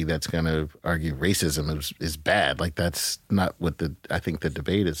nobody that's going to argue racism is bad. Like that's not what I think the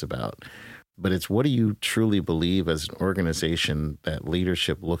debate is about. but it's what do you truly believe as an organization that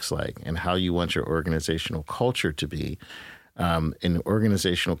leadership looks like and how you want your organizational culture to be. An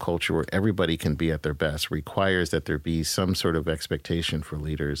organizational culture where everybody can be at their best requires that there be some sort of expectation for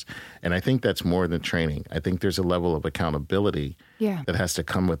leaders. And I think that's more than training. I think there's a level of accountability that has to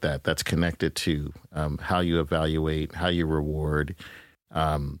come with that. That's connected to how you evaluate, how you reward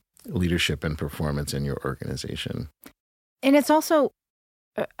leadership and performance in your organization. And it's also,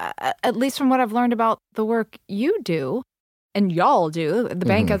 at least from what I've learned about the work you do and y'all do, the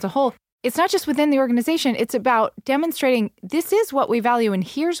bank as a whole, it's not just within the organization. It's about demonstrating this is what we value, and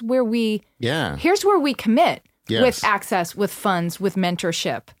here's where we commit with access, with funds, with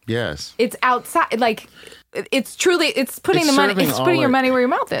mentorship. Yes, it's outside. Like it's putting the money. It's putting your money where your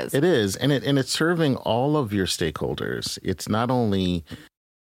mouth is. It is, and it's serving all of your stakeholders. It's not only,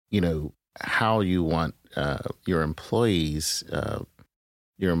 how you want your employees.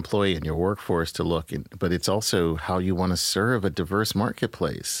 Your employee and your workforce to look, but it's also how you want to serve a diverse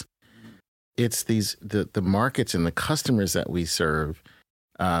marketplace. It's the markets and the customers that we serve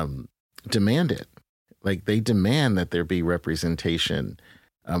demand it. Like they demand that there be representation.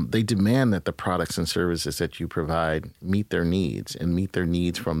 They demand that the products and services that you provide meet their needs and meet their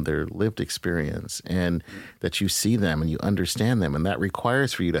needs from their lived experience, and that you see them and you understand them. And that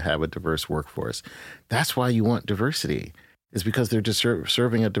requires for you to have a diverse workforce. That's why you want diversity, is because they're just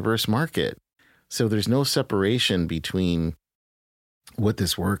serving a diverse market. So there's no separation between what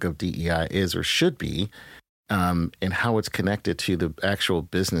this work of DEI is or should be, and how it's connected to the actual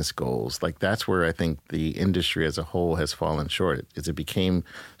business goals. Like that's where I think the industry as a whole has fallen short, is it became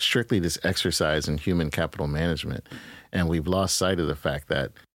strictly this exercise in human capital management. And we've lost sight of the fact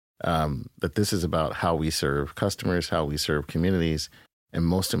that that this is about how we serve customers, how we serve communities, and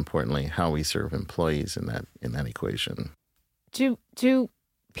most importantly, how we serve employees in that equation. Do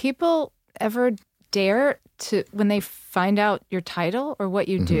people ever dare to, when they find out your title or what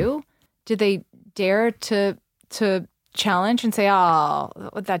you do they dare to challenge and say, "Oh,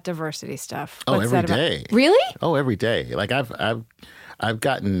 that diversity stuff"? What's every day. Really? Oh, every day. Like I've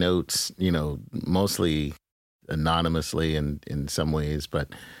gotten notes, mostly anonymously in some ways, but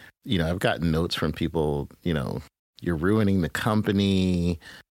I've gotten notes from people, you're ruining the company.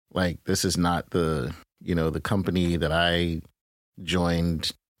 Like this is not the company that I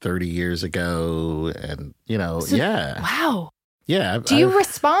joined 30 years ago, and Wow. Yeah. Do you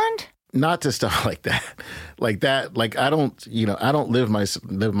respond? Not to stuff like that. Like I don't live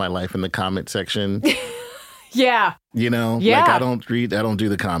my life in the comment section. Yeah. Like I don't do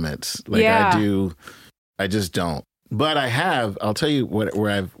the comments. Like I just don't. But I'll tell you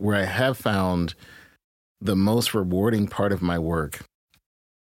where I have found the most rewarding part of my work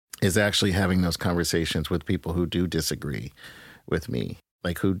is actually having those conversations with people who do disagree with me,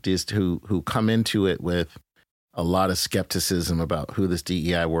 like who come into it with a lot of skepticism about who this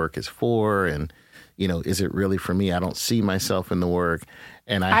DEI work is for, and is it really for me? I don't see myself in the work,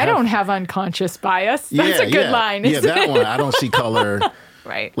 and I don't have unconscious bias. That's a good line. Yeah, that one. I don't see color.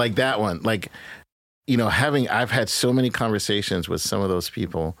 Right. Like that one. Like I've had so many conversations with some of those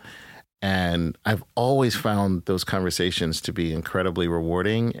people, and I've always found those conversations to be incredibly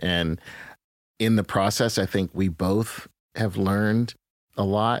rewarding. And in the process, I think we both have learned a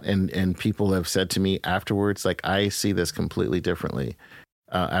lot, and people have said to me afterwards, like, I see this completely differently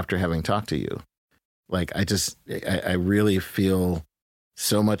after having talked to you. Like, I really feel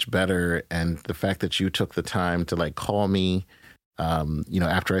so much better. And the fact that you took the time to like call me,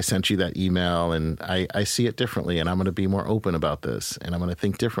 after I sent you that email, and I see it differently, and I'm going to be more open about this, and I'm going to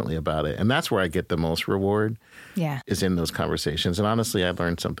think differently about it. And that's where I get the most reward. Yeah. Is in those conversations. And honestly, I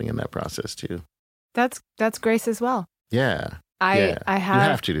learned something in that process too. That's grace as well. Yeah. You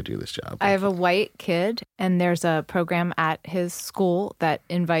have to do this job. I have a white kid, and there's a program at his school that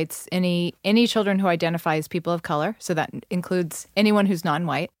invites any children who identify as people of color, so that includes anyone who's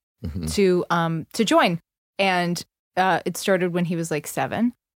non-white, to join. And it started when he was like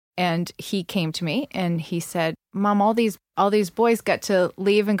 7, and he came to me and he said, "Mom, all these boys get to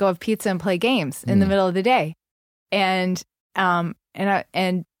leave and go have pizza and play games in the middle of the day," and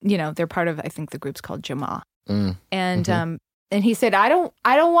they're part of, I think the group's called Jama, and he said, I don't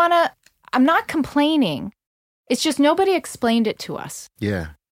want to, I'm not complaining. It's just nobody explained it to us. Yeah.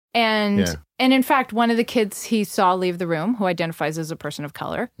 And in fact, one of the kids he saw leave the room, who identifies as a person of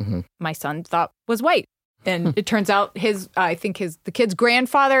color, my son thought was white. And it turns out the kid's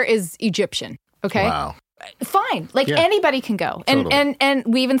grandfather is Egyptian. Okay. Wow. Fine. Like anybody can go. Totally. And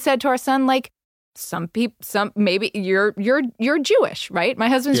we even said to our son, like, maybe you're Jewish, right? My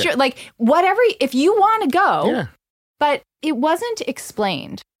husband's Jewish. Like, whatever, if you want to go. Yeah. But it wasn't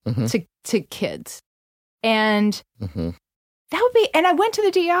explained. to kids. And Mm-hmm. that would be, and I went to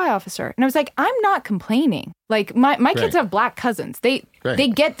the DEI officer and I was like, I'm not complaining. Like my kids have Black cousins. They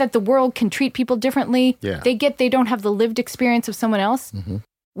get that the world can treat people differently. Yeah. They get they don't have the lived experience of someone else. Mm-hmm.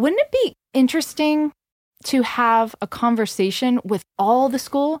 Wouldn't it be interesting to have a conversation with all the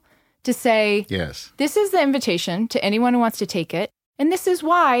school to say, Yes, this is the invitation to anyone who wants to take it. And this is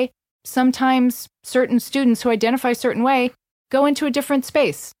why sometimes certain students who identify a certain way go into a different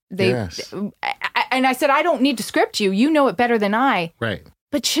space. And I said, I don't need to script you. You know it better than I. Right.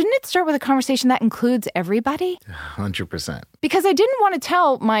 But shouldn't it start with a conversation that includes everybody? 100%. Because I didn't want to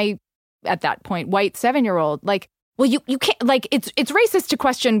tell my, at that point, white 7-year-old, like, well, you can't, like, it's racist to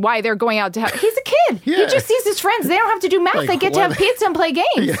question why they're going out to have, he's a kid. Yeah. He just sees his friends. They don't have to do math. Like, they get to have pizza and play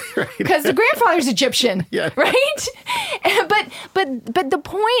games. Because the grandfather's Egyptian. Yeah. Right? But the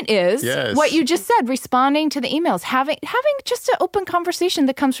point is, what you just said, responding to the emails, having just an open conversation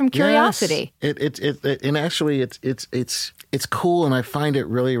that comes from curiosity. Yes. And actually it's cool, and I find it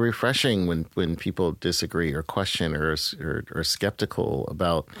really refreshing when people disagree or question or skeptical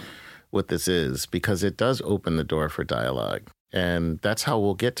about what this is, because it does open the door for dialogue. And that's how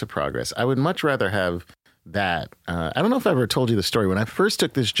we'll get to progress. I would much rather have that. I don't know if I ever told you the story. When I first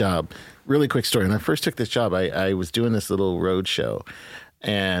took this job, really quick story. When I first took this job, I was doing this little road show.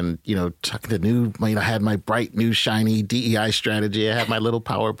 And, I had my bright, new, shiny DEI strategy. I had my little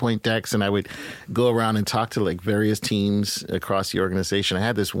PowerPoint decks, and I would go around and talk to like various teams across the organization. I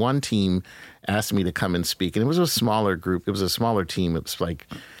had this one team ask me to come and speak, and it was a smaller group. It was a smaller team. It was like,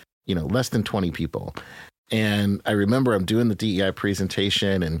 less than 20 people. And I remember I'm doing the DEI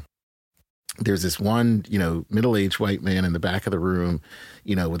presentation, and there's this one, middle-aged white man in the back of the room,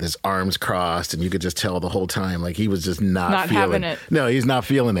 with his arms crossed, and you could just tell the whole time, like, he was just not feeling having it. No, he's not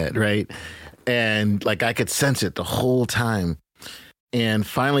feeling it, right? And like, I could sense it the whole time. And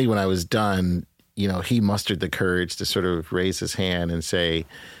finally, when I was done, he mustered the courage to sort of raise his hand and say,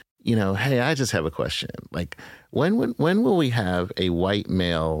 hey, I just have a question. Like, when will we have a white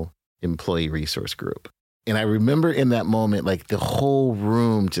male employee resource group? And I remember in that moment, like, the whole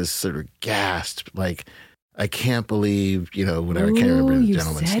room just sort of gasped, like, I can't believe, whatever. I can't remember the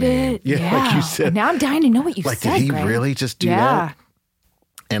gentleman's name. Yeah, like you said. Now I'm dying to know what you said. said. Like, did he Greg really just do that?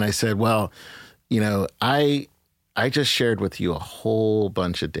 And I said, well, I just shared with you a whole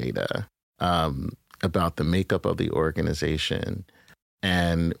bunch of data about the makeup of the organization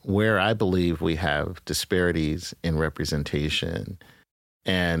and where I believe we have disparities in representation.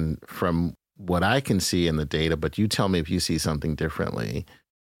 And from what I can see in the data, but you tell me if you see something differently,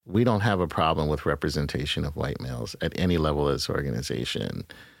 we don't have a problem with representation of white males at any level of this organization.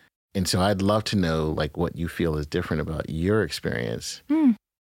 And so I'd love to know, like, what you feel is different about your experience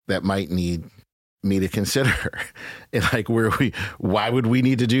that might need me to consider. And like, why would we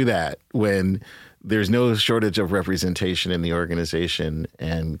need to do that when there's no shortage of representation in the organization?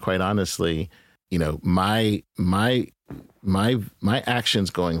 And quite honestly, my actions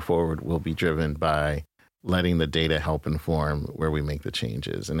going forward will be driven by letting the data help inform where we make the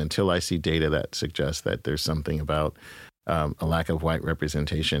changes. And until I see data that suggests that there's something about a lack of white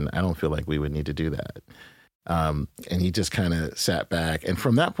representation, I don't feel like we would need to do that. And he just kind of sat back. And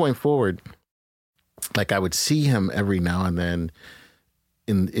from that point forward, like, I would see him every now and then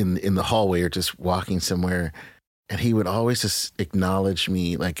in the hallway or just walking somewhere, and he would always just acknowledge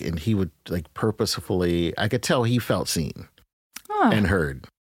me, like, and he would, like, purposefully, I could tell he felt seen and heard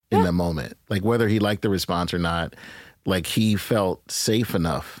in the moment, like, whether he liked the response or not, like, he felt safe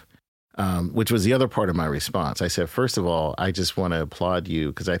enough, which was the other part of my response. I said, first of all, I just want to applaud you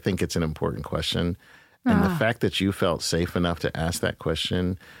because I think it's an important question. And the fact that you felt safe enough to ask that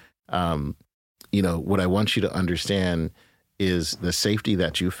question, what I want you to understand is the safety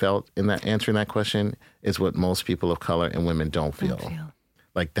that you felt in that answering that question is what most people of color and women don't feel.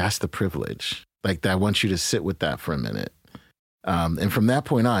 Like, that's the privilege. Like, I want you to sit with that for a minute. And from that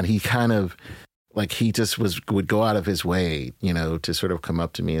point on, he kind of, like, he just would go out of his way, to sort of come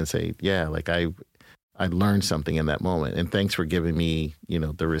up to me and say, yeah, like, I learned something in that moment. And thanks for giving me,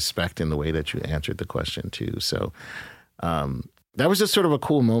 the respect in the way that you answered the question too. So, that was just sort of a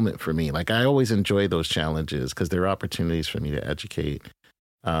cool moment for me. Like, I always enjoy those challenges because they're opportunities for me to educate,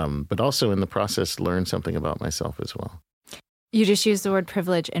 but also in the process, learn something about myself as well. You just used the word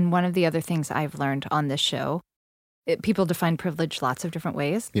privilege. And one of the other things I've learned on this show, people define privilege lots of different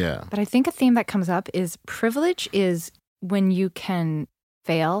ways. Yeah. But I think a theme that comes up is privilege is when you can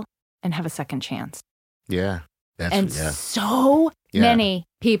fail and have a second chance. Yeah. So many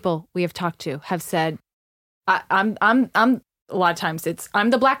people we have talked to have said, I'm a lot of times I'm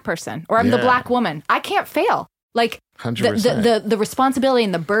the Black person or I'm the Black woman. I can't fail. Like 100%. the responsibility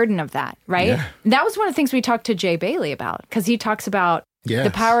and the burden of that, right? Yeah. And that was one of the things we talked to Jay Bailey about, because he talks about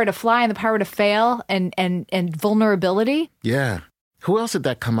the power to fly and the power to fail and vulnerability. Yeah. Who else did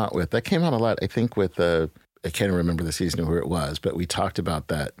that come out with? That came out a lot, I think, with, I can't remember the season of who it was, but we talked about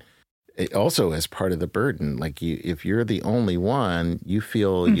that also as part of the burden. Like if you're the only one, you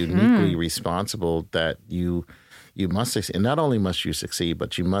feel uniquely responsible that you must succeed. And not only must you succeed,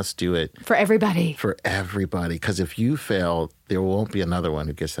 but you must do it for everybody. For everybody. Because if you fail, there won't be another one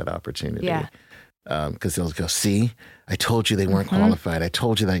who gets that opportunity. Yeah. Because they'll go, see, I told you they weren't qualified. I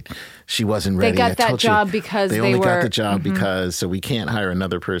told you that she wasn't ready. They got that job because they only got the job because, so we can't hire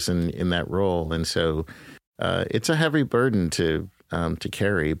another person in that role. And so it's a heavy burden to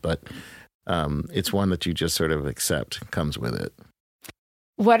carry, but it's one that you just sort of accept comes with it.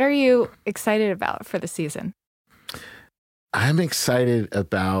 What are you excited about for the season? I'm excited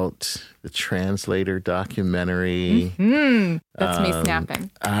about the Translator documentary. That's me snapping.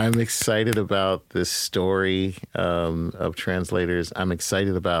 I'm excited about this story of translators. I'm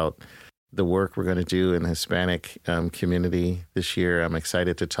excited about the work we're going to do in the Hispanic community this year. I'm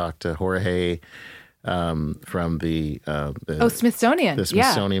excited to talk to Jorge from the Smithsonian. The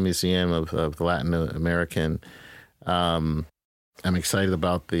Smithsonian Museum of the Latin American. I'm excited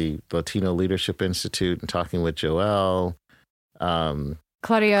about the Latino Leadership Institute and talking with Joelle.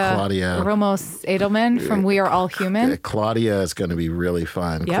 Claudia Ramos Edelman from We Are All Human. Claudia is going to be really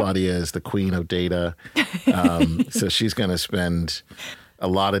fun. Yep. Claudia is the queen of data. So she's going to spend a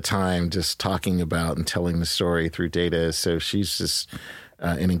lot of time just talking about and telling the story through data. So she's just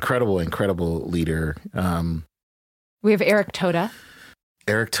an incredible leader. We have Eric Toda.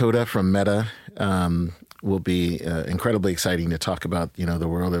 Eric Toda from Meta will be incredibly exciting to talk about, the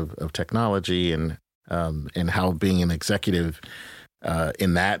world of technology and how being an executive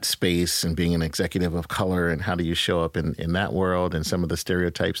in that space and being an executive of color and how do you show up in that world and some of the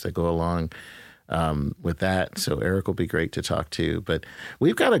stereotypes that go along with that. So Eric will be great to talk to. But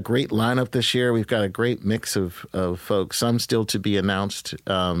we've got a great lineup this year. We've got a great mix of folks, some still to be announced.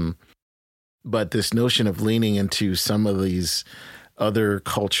 But this notion of leaning into some of these other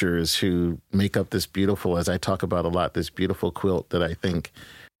cultures who make up this beautiful, as I talk about a lot, this beautiful quilt that I think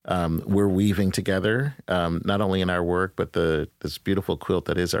we're weaving together, not only in our work, but this beautiful quilt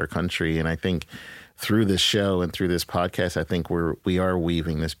that is our country. And I think through this show and through this podcast, I think we are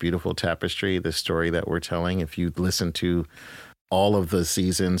weaving this beautiful tapestry, this story that we're telling. If you listen to all of the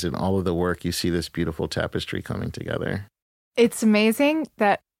seasons and all of the work, you see this beautiful tapestry coming together. It's amazing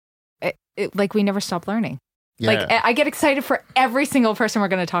that like we never stop learning. Yeah. Like I get excited for every single person we're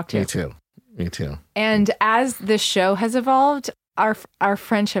going to talk to. Me too. And as this show has evolved, our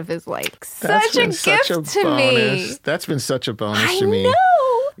friendship is like such a gift to me. That's been such a bonus to me. I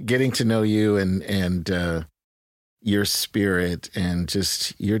know. Getting to know you and your spirit and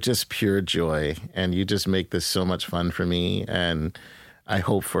you're just pure joy, and you just make this so much fun for me. And I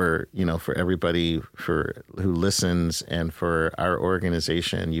hope for everybody who listens and for our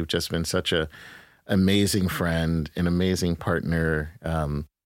organization, you've just been such a amazing friend, an amazing partner.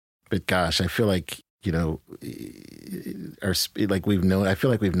 But gosh, I feel like, I feel like we've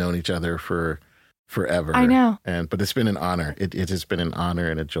known each other for forever. I know. But it's been an honor. It has been an honor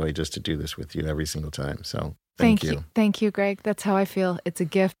and a joy just to do this with you every single time. So thank you. Thank you, Greg. That's how I feel. It's a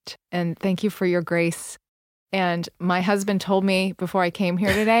gift. And thank you for your grace. And my husband told me before I came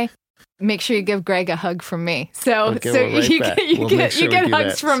here today, make sure you give Greg a hug from me. So you get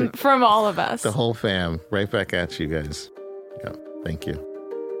hugs from all of us. The whole fam. Right back at you guys. Yeah, thank you.